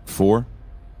 4,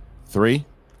 3,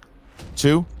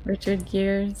 2. Richard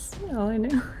Gere's. All I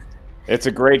know. It's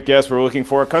a great guess. We're looking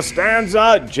for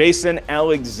Costanza Jason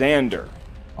Alexander.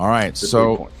 All right,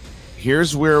 so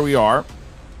here's where we are.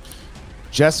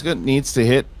 Jessica needs to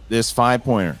hit this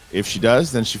 5-pointer. If she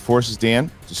does, then she forces Dan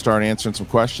to start answering some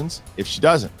questions. If she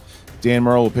doesn't, Dan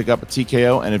Murrell will pick up a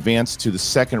TKO and advance to the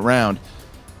second round.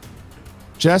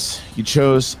 Jess, you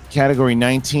chose category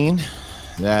 19.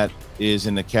 That is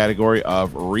in the category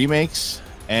of remakes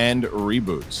and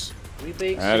reboots.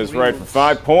 That is right, for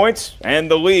 5 points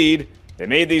and the lead. They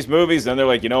made these movies, then they're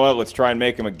like, you know what, let's try and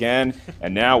make them again.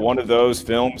 And now one of those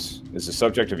films is the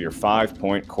subject of your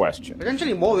 5-point question.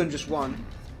 Potentially more than just one.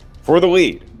 For the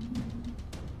lead,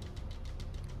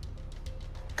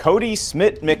 Cody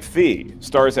Smith McPhee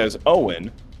stars as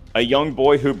Owen, a young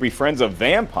boy who befriends a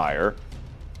vampire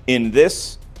in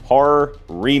this horror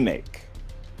remake.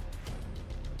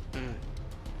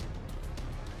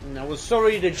 I was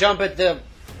sorry to jump at the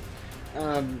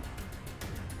Dawn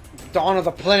of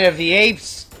the Planet of the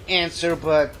Apes answer,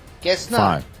 but guess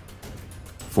not. 5,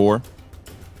 4,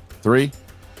 3,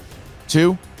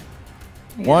 2,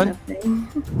 1.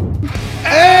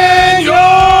 And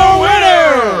your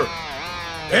winner,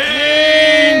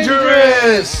 Dangerous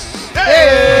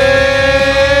Dan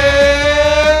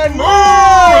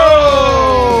Murrell!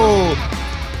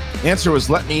 Answer was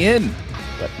let me in.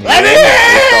 Let me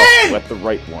in! Let the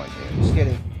right one in. Just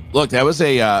kidding. Look, that was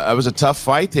a tough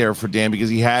fight there for Dan because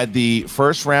he had the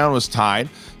first round was tied.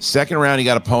 Second round, he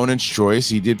got opponent's choice.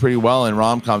 He did pretty well in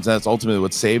rom-coms. That's ultimately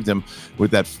what saved him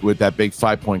with that big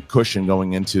 5-point cushion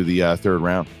going into the third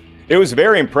round. It was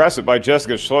very impressive by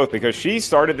Jessica Schloth because she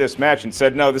started this match and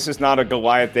said, no, this is not a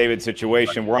Goliath-David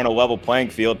situation. We're on a level playing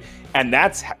field. And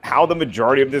that's how the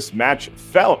majority of this match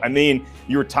felt. I mean,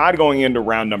 you were tied going into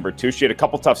round number 2. She had a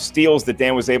couple tough steals that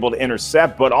Dan was able to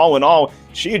intercept. But all in all,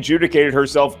 she adjudicated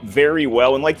herself very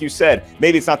well. And like you said,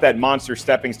 maybe it's not that monster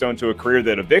stepping stone to a career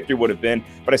that a victory would have been.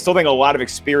 But I still think a lot of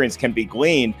experience can be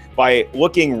gleaned by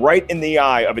looking right in the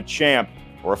eye of a champ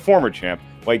or a former champ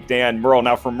like Dan Murrell.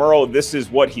 Now, for Murrell, this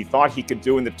is what he thought he could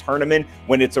do in the tournament.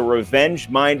 When it's a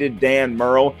revenge-minded Dan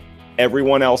Murrell,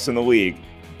 everyone else in the league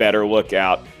better look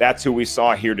out. That's who we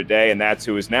saw here today, and that's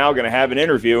who is now going to have an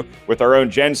interview with our own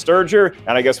Jen Sturger,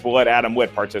 and I guess we'll let Adam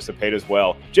Witt participate as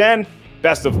well. Jen,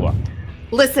 best of luck.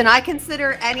 Listen, I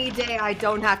consider any day I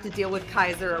don't have to deal with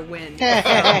Kaiser a win.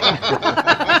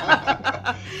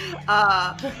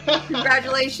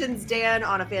 Congratulations, Dan,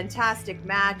 on a fantastic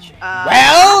match. I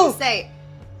have to say,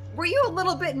 were you a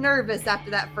little bit nervous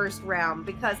after that first round?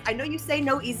 Because I know you say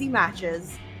no easy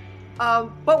matches,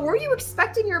 but were you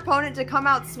expecting your opponent to come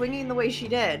out swinging the way she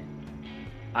did?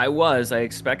 I was. I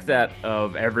expect that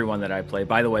of everyone that I play.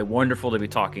 By the way, wonderful to be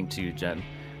talking to you, Jen.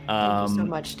 Thank you so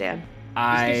much, Dan.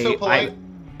 I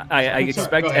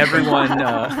expect everyone.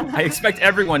 I expect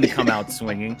everyone to come out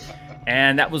swinging,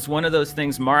 and that was one of those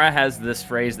things. Mara has this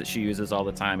phrase that she uses all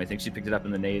the time. I think she picked it up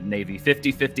in the Navy: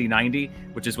 50-50-90,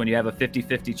 which is when you have a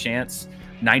 50-50 chance.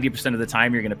 90% of the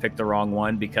time you're going to pick the wrong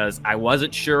one, because I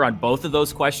wasn't sure on both of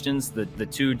those questions, the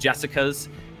two Jessicas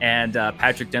and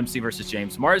Patrick Dempsey versus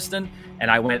James Marsden,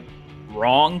 and I went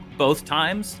wrong both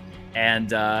times.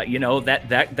 And you know,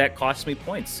 that cost me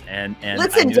points. And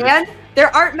listen, Dan,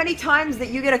 there aren't many times that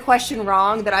you get a question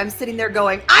wrong that I'm sitting there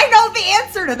going, I know the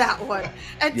answer to that one.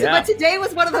 And but today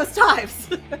was one of those times.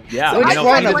 Yeah, so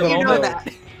you know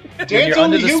that. When you're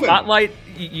under the spotlight,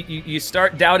 you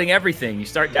start doubting everything. You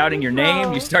start doubting your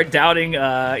name. You start doubting,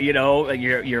 you know,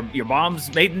 your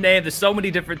mom's maiden name. There's so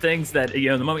many different things that, you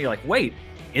know, the moment you're like, wait,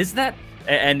 is that?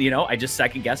 And you know, I just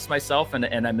second guessed myself,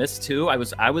 and I missed two.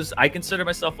 I consider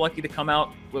myself lucky to come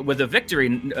out with a victory.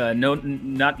 No,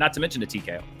 not to mention a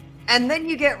TKO. And then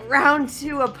you get round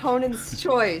 2, opponent's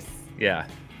choice. Yeah.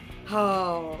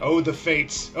 Oh, the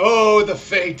fates. Oh, the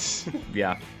fates.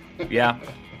 Yeah. Yeah.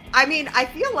 I mean, I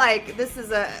feel like this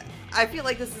is a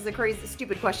crazy,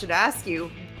 stupid question to ask you,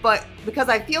 but because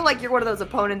I feel like you're one of those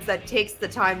opponents that takes the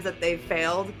times that they've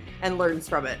failed and learns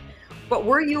from it. But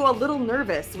were you a little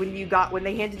nervous when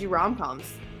they handed you rom-coms?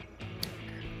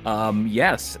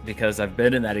 Yes, because I've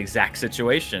been in that exact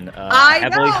situation.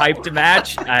 Heavily hyped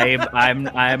match.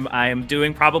 I'm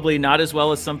doing probably not as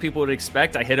well as some people would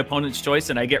expect. I hit opponent's choice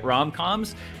and I get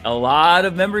rom-coms. A lot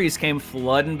of memories came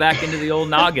flooding back into the old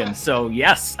noggin. So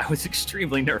yes, I was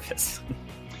extremely nervous.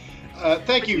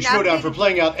 Thank you, Schmoedown, for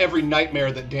playing out every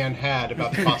nightmare that Dan had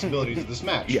about the possibilities of this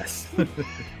match. Yes.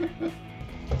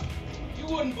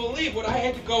 You wouldn't believe what I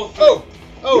had to go through.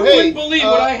 Oh, you hey. wouldn't believe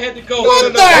what I had to go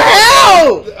through.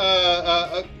 What the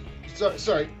hell?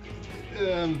 Sorry.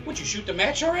 Would you shoot the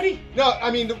match already? No,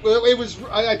 I mean, it was.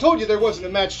 I told you there wasn't a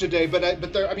match today, but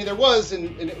there was,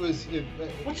 and it was.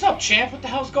 What's up, champ? What the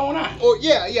hell's going on? Oh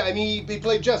yeah. I mean, he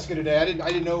played Jessica today. I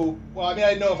didn't know. Well, I mean, I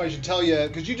didn't know if I should tell you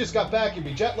because you just got back. You'd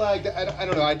be jet lagged. I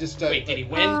don't know. I just. Wait, did he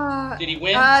win? Did he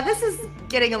win? This is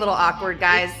getting a little awkward,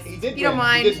 guys. He did. If you don't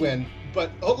mind. He did win. But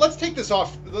let's take this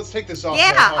off. Yeah,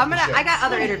 I got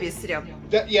other interviews to do.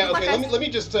 Okay. Let me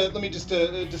just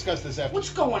discuss this after. What's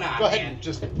going on? Go ahead. Man?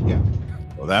 Just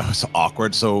Well, that was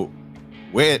awkward. So,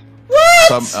 wait.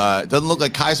 It doesn't look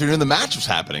like Kaiser knew the match was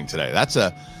happening today. It's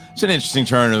an interesting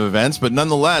turn of events, but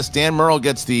nonetheless, Dan Murrell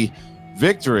gets the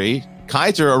victory.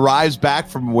 Kaiser arrives back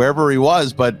from wherever he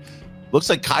was, but looks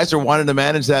like Kaiser wanted to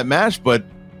manage that match, but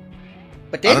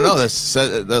I don't know.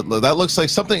 That looks like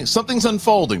something's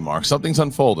unfolding, Mark. Something's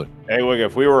unfolding. Hey, look,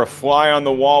 if we were a fly on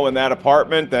the wall in that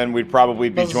apartment, then we'd probably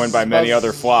be joined by many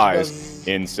other flies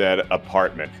in said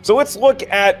apartment. So let's look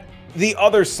at the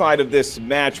other side of this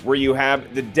match where you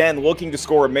have the Den looking to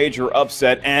score a major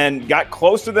upset and got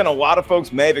closer than a lot of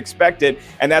folks may have expected,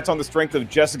 and that's on the strength of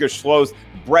Jessica Schloth's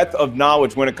breadth of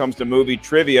knowledge when it comes to movie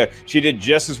trivia. She did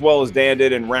just as well as Dan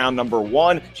did in round number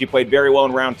 1. She played very well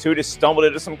in round 2, just stumbled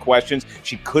into some questions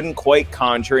she couldn't quite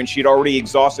conjure, and she'd already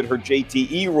exhausted her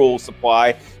JTE rule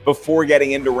supply before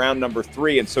getting into round number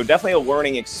 3. And so definitely a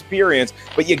learning experience,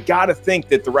 but you got to think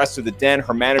that the rest of the Den,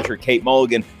 her manager, Kate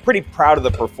Mulligan, pretty proud of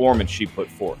the performance she put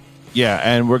forth. Yeah,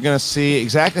 and we're going to see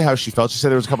exactly how she felt. She said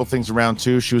there was a couple things in round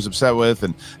 2 she was upset with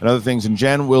and other things. And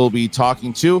Jen will be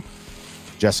talking to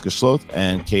Jessica Schloth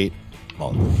and Kate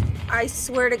Mulligan. I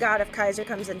swear to God, if Kaiser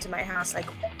comes into my house, I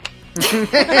quit.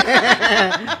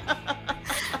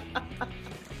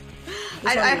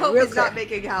 I hope he's not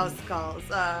making house calls.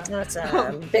 That's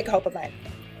a big hope of mine.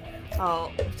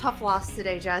 Oh, tough loss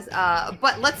today, Jess.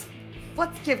 But let's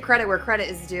give credit where credit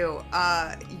is due.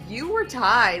 You were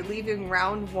tied leaving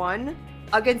round 1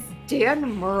 against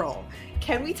Dan Murrell.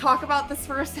 Can we talk about this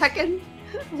for a second?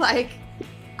 I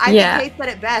think Kate said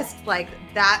it best.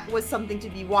 That was something to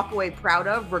be walk away proud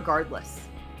of, regardless.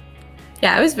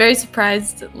 Yeah, I was very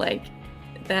surprised,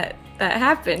 that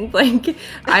happened.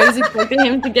 I was expecting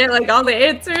him to get all the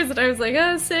answers, and I was like,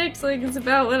 oh, 6, it's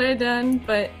about what I done.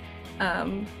 But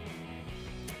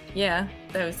yeah,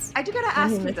 that was. I do gotta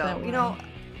ask you though,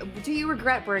 do you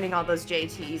regret burning all those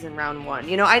JTs in round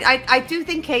 1? I do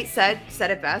think Kate said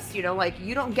it best. You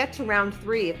don't get to round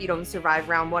 3 if you don't survive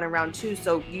round 1 and round 2.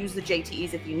 So use the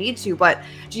JTs if you need to. But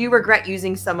do you regret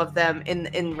using some of them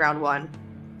in round 1?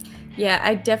 Yeah,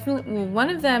 I definitely. One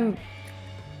of them,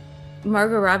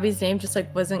 Margot Robbie's name just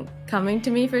wasn't coming to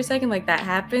me for a second. That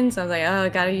happened, so I was like, oh, I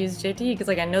gotta use JT because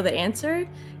I know the answer. And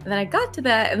then I got to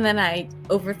that, and then I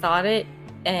overthought it,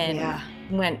 and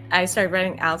when I started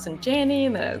writing Allison Janney,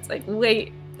 and then I was like,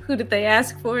 wait, who did they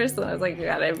ask for? So I was like, I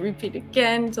gotta repeat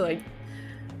again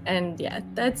and yeah,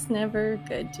 that's never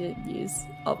good to use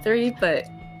all 3, but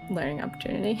learning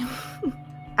opportunity.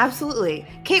 Absolutely.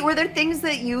 Kate, were there things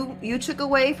that you took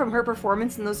away from her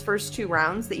performance in those first 2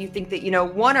 rounds that you think that,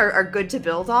 1, are good to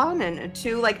build on, and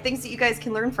 2, things that you guys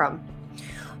can learn from?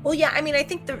 Well, yeah, I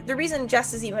think the reason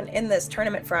Jess is even in this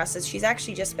tournament for us is she's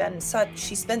actually just been so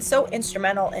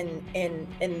instrumental in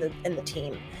the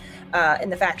team, in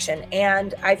the faction,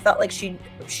 and I felt like she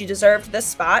deserved this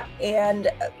spot, and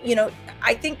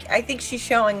I think she's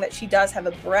showing that she does have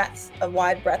a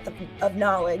wide breadth of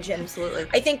knowledge, and absolutely,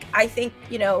 I think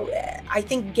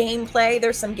gameplay.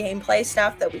 There's some gameplay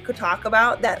stuff that we could talk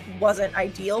about that wasn't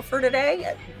ideal for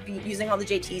today. Using all the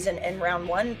JTs in round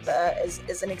 1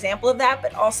 is an example of that,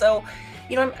 but also,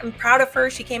 I'm proud of her.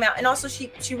 She came out, and also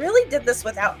she really did this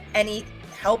without any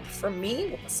help from me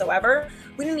whatsoever.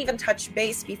 We didn't even touch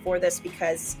base before this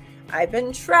because I've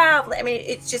been traveling.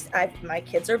 It's just my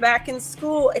kids are back in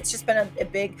school. It's just been a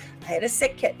big. I had a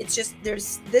sick kid. It's just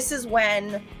this is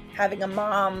when having a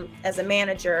mom as a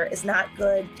manager is not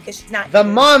good because she's not the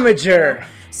momager.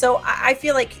 So I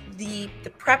feel like the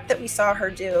prep that we saw her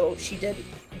do, she did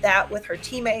that with her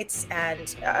teammates,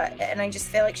 and I just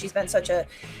feel like she's been such a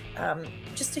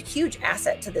just a huge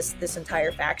asset to this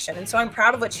entire faction, and so I'm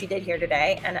proud of what she did here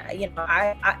today. And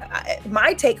I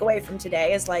my takeaway from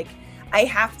today is I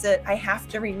have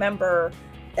to remember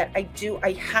that I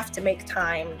have to make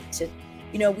time to,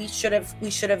 I should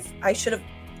have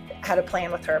had a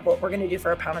plan with her what we're going to do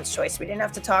for opponent's choice. We didn't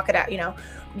have to talk it out,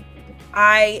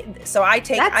 I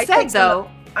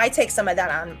take some of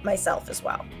that on myself as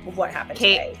well with what happened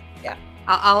Kate, today. Yeah.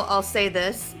 I'll say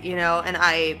this, and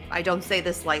I don't say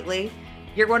this lightly.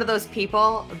 You're one of those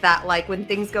people that when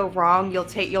things go wrong,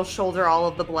 you'll shoulder all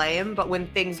of the blame, but when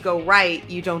things go right,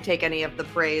 you don't take any of the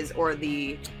praise or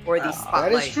the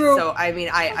spotlight. That is true. So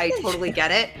I totally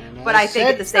get it, but I think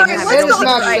at the same time, I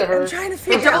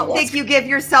don't think you give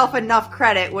yourself enough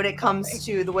credit when it comes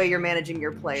to the way you're managing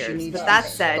your players. But that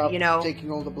said,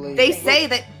 taking all the blame. They say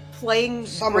that playing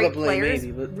great players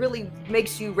really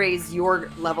makes you raise your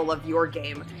level of your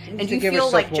game, and you feel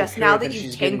like just now that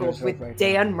you've tangled with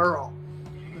Dan Murrell,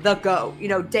 the GOAT,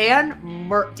 Dan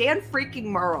freaking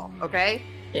Murrell, okay?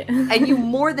 Yeah. And you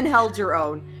more than held your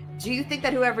own. Do you think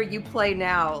that whoever you play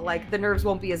now, the nerves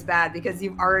won't be as bad because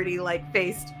you've already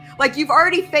faced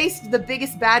the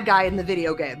biggest bad guy in the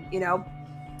video game,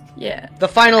 Yeah. The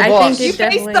final boss. You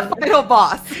faced the final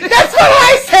boss. That's what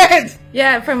I said!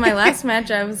 Yeah, from my last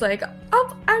match, I was like,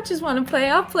 I just want to play.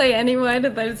 I'll play anyone.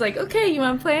 And then it's like, okay, you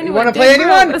want to play anyone? You want to play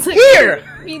anyone? I was like, Here!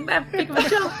 I mean, that big of a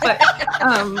jump, but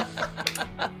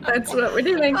that's what we're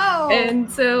doing. Oh. And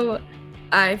so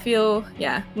I feel,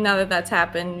 now that that's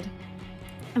happened,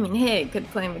 I mean, hey, could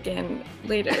play him again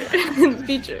later in the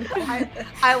future.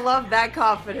 I love that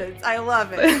confidence. I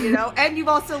love it, you know? And you've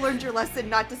also learned your lesson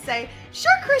not to say,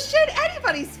 sure, Christian,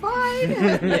 anybody's fine.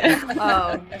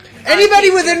 Anybody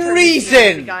within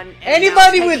reason.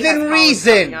 Anybody within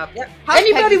reason.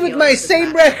 Anybody with my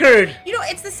same record. You know,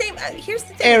 it's the same. Here's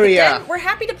the thing. Area. Again, we're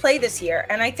happy to play this year.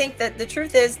 And I think that the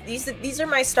truth is, these are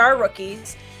my star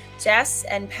rookies. Jess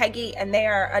and Peggy, and they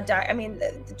are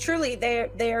truly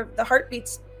they're the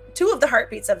heartbeats, two of the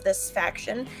heartbeats of this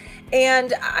faction,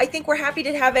 and I think we're happy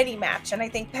to have any match. And I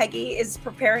think Peggy is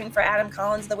preparing for Adam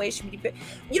Collins the way she would be.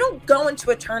 You don't go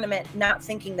into a tournament not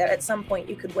thinking that at some point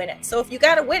you could win it. So if you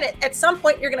got to win it, at some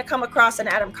point you're going to come across an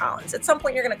Adam Collins. At some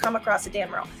point you're going to come across a Dan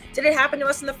Murrell. Did it happen to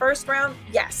us in the first round?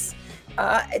 Yes.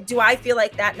 Do I feel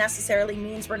like that necessarily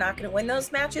means we're not going to win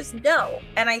those matches? No.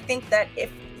 And I think that if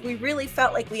we really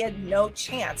felt like we had no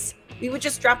chance, we would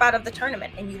just drop out of the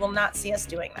tournament, and you will not see us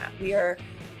doing that. We are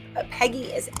Peggy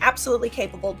is absolutely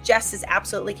capable, Jess is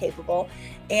absolutely capable,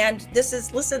 and this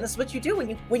is what you do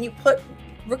when you put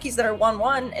rookies that are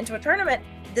 1-1 into a tournament.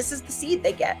 This is the seed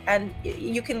they get, and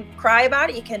you can cry about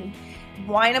it, you can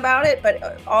whine about it,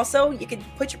 but also you can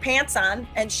put your pants on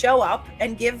and show up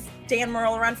and give Dan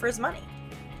Murrell a run for his money.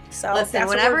 So listen,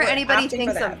 whenever anybody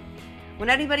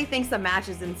thinks a match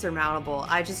is insurmountable,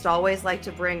 I just always like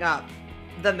to bring up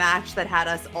the match that had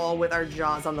us all with our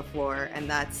jaws on the floor, and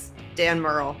that's Dan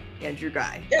Murrell, Andrew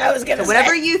Guy. Yeah, I was gonna say.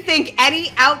 Whenever you think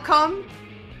any outcome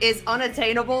is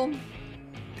unattainable,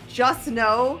 just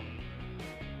know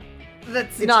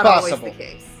that's not always the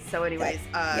case. So anyways,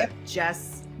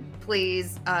 Jess,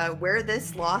 please wear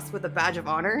this loss with a badge of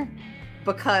honor,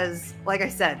 because like I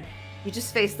said, you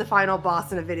just faced the final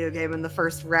boss in a video game in the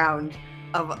first round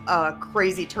of a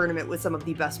crazy tournament with some of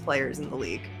the best players in the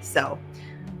league. So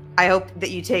I hope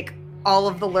that you take all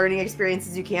of the learning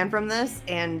experiences you can from this,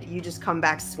 and you just come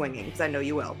back swinging, because I know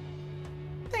you will.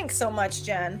 Thanks so much,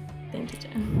 Jen. Thank you,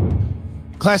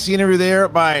 Jen. Classy interview there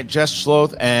by Jess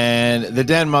Schloth and the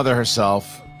Den Mother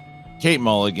herself, Kate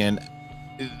Mulligan.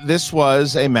 This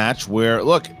was a match where,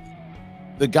 look,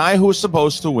 the guy who was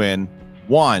supposed to win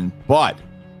won, but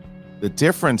the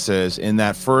difference is in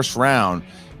that first round,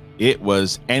 it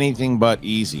was anything but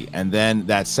easy. And then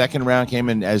that second round came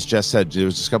in, as Jess said, there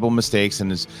was just a couple of mistakes,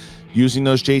 and is using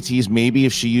those JTs. Maybe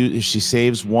if she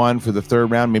saves one for the third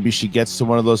round, maybe she gets to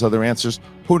one of those other answers.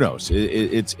 Who knows?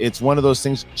 It's one of those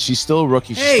things. She's still a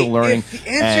rookie. She's still learning. If the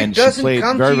answer and she doesn't played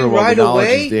come very, to you very well. right The knowledge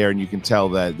away, is there, and you can tell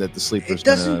that the sleeper's it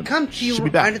doesn't come to you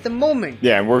right at the moment.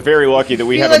 Yeah, and we're very lucky that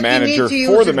we have a manager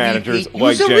for the managers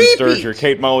like Jen Sturger,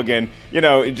 Kate Mulligan. You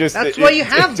know, just that's why you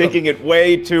have taking it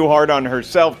way too hard on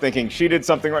herself, thinking she did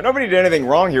something wrong. Nobody did anything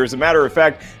wrong here. As a matter of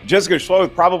fact, Jessica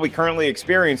Schloth probably currently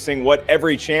experiencing what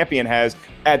every champion has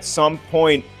at some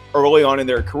point early on in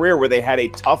their career, where they had a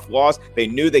tough loss. They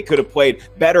knew they could have played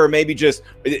better, maybe just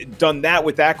done that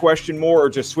with that question more, or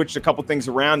just switched a couple things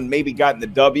around and maybe gotten the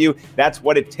W. That's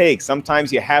what it takes.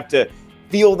 Sometimes you have to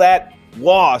feel that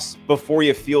loss before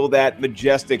you feel that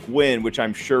majestic win, which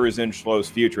I'm sure is in Schloth's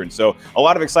future. And so a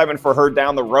lot of excitement for her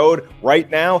down the road. Right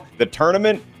now, the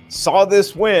tournament saw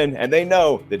this win, and they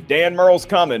know that Dan Murrell's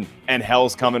coming, and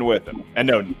hell's coming with him. And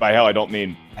no, by hell, I don't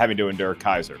mean having to endure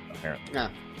Kaiser, apparently. Yeah.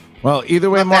 Well, either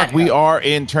way, Mark, we are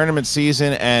in tournament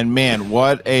season, and man,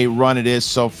 what a run it is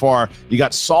so far. You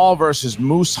got Saul versus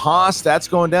Moose Haas. That's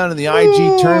going down in the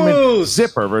IG tournament.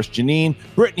 Zipper versus Janine.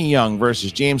 Brittany Young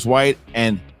versus James White.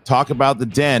 And talk about the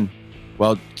Den.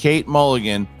 Well, Kate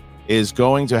Mulligan is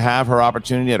going to have her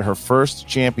opportunity at her first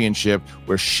championship,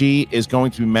 where she is going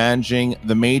to be managing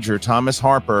the major, Thomas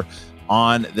Harper,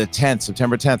 on the 10th,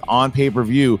 September 10th, on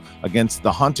pay-per-view against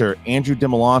the Hunter, Andrew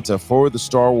DiMolanta, for the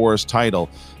Star Wars title.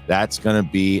 That's going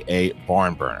to be a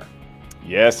barn burner.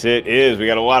 Yes, it is. We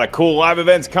got a lot of cool live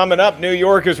events coming up. New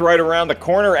York is right around the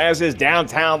corner, as is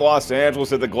downtown Los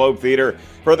Angeles at the Globe Theater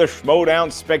for the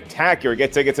Schmoedown Spectacular.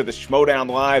 Get tickets at the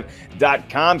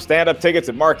schmoedownlive.com. Stand-up tickets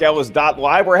at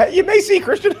markellis.live, where you may see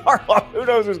Christian Harloff. Who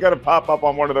knows who's going to pop up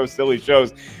on one of those silly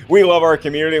shows. We love our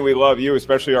community. We love you,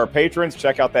 especially our patrons.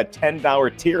 Check out that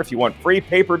 $10 tier if you want free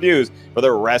pay-per-views for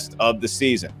the rest of the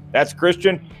season. That's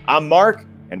Christian. I'm Mark,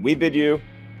 and we bid you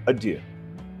adieu.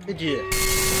 Adieu.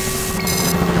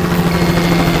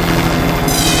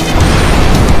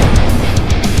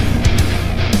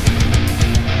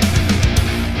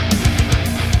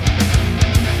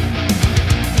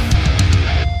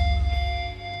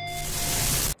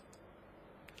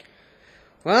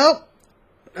 Well,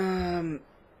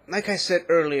 like I said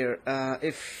earlier,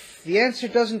 if the answer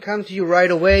doesn't come to you right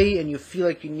away and you feel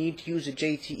like you need to use a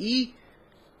JTE,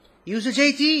 use a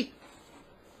JTE.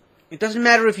 It doesn't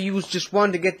matter if you use just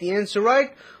one to get the answer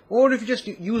right, or if you just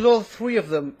use all three of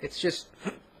them. It's just...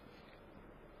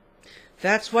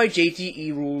 That's why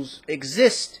JTE rules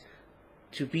exist,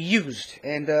 to be used.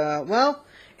 And, well,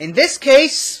 in this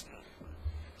case,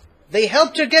 they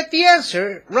helped her get the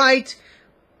answer right,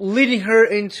 leading her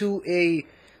into a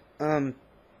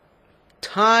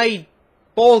tie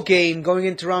ball game going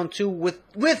into round 2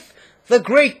 with the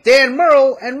great Dan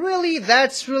Murrell, and really,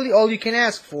 that's really all you can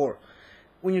ask for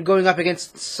when you're going up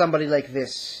against somebody like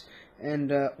this.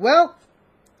 And, well,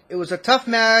 it was a tough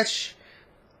match.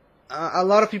 A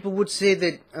lot of people would say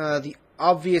that the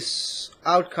obvious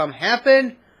outcome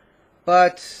happened,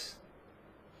 but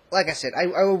like I said,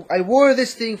 I wore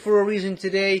this thing for a reason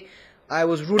today. I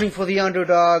was rooting for the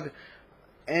underdog,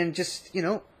 and just, you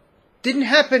know, didn't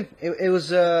happen. It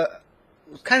was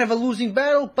kind of a losing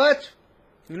battle, but,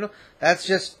 you know, that's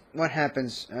just what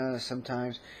happens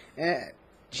sometimes.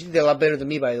 She did a lot better than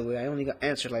me, by the way. I only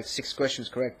answered like 6 questions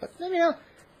correct, but, you know,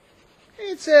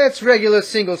 it's regular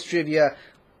singles trivia.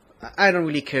 I don't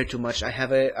really care too much. I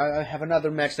have another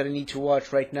match that I need to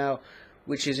watch right now,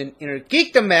 which is an Inner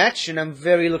Geekdom match, and I'm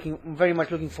very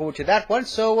much looking forward to that one.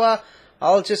 So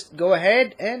I'll just go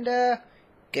ahead and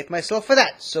get myself for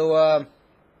that. So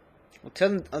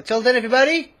until then,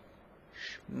 everybody,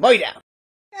 Schmoedown.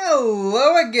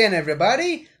 Hello again,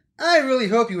 everybody. I really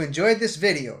hope you enjoyed this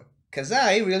video, cause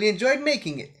I really enjoyed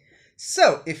making it.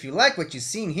 So if you like what you've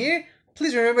seen here,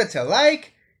 please remember to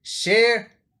like,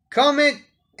 share, comment,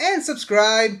 and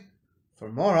subscribe for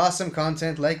more awesome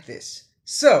content like this.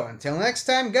 So, until next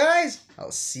time, guys,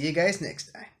 I'll see you guys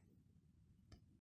next time.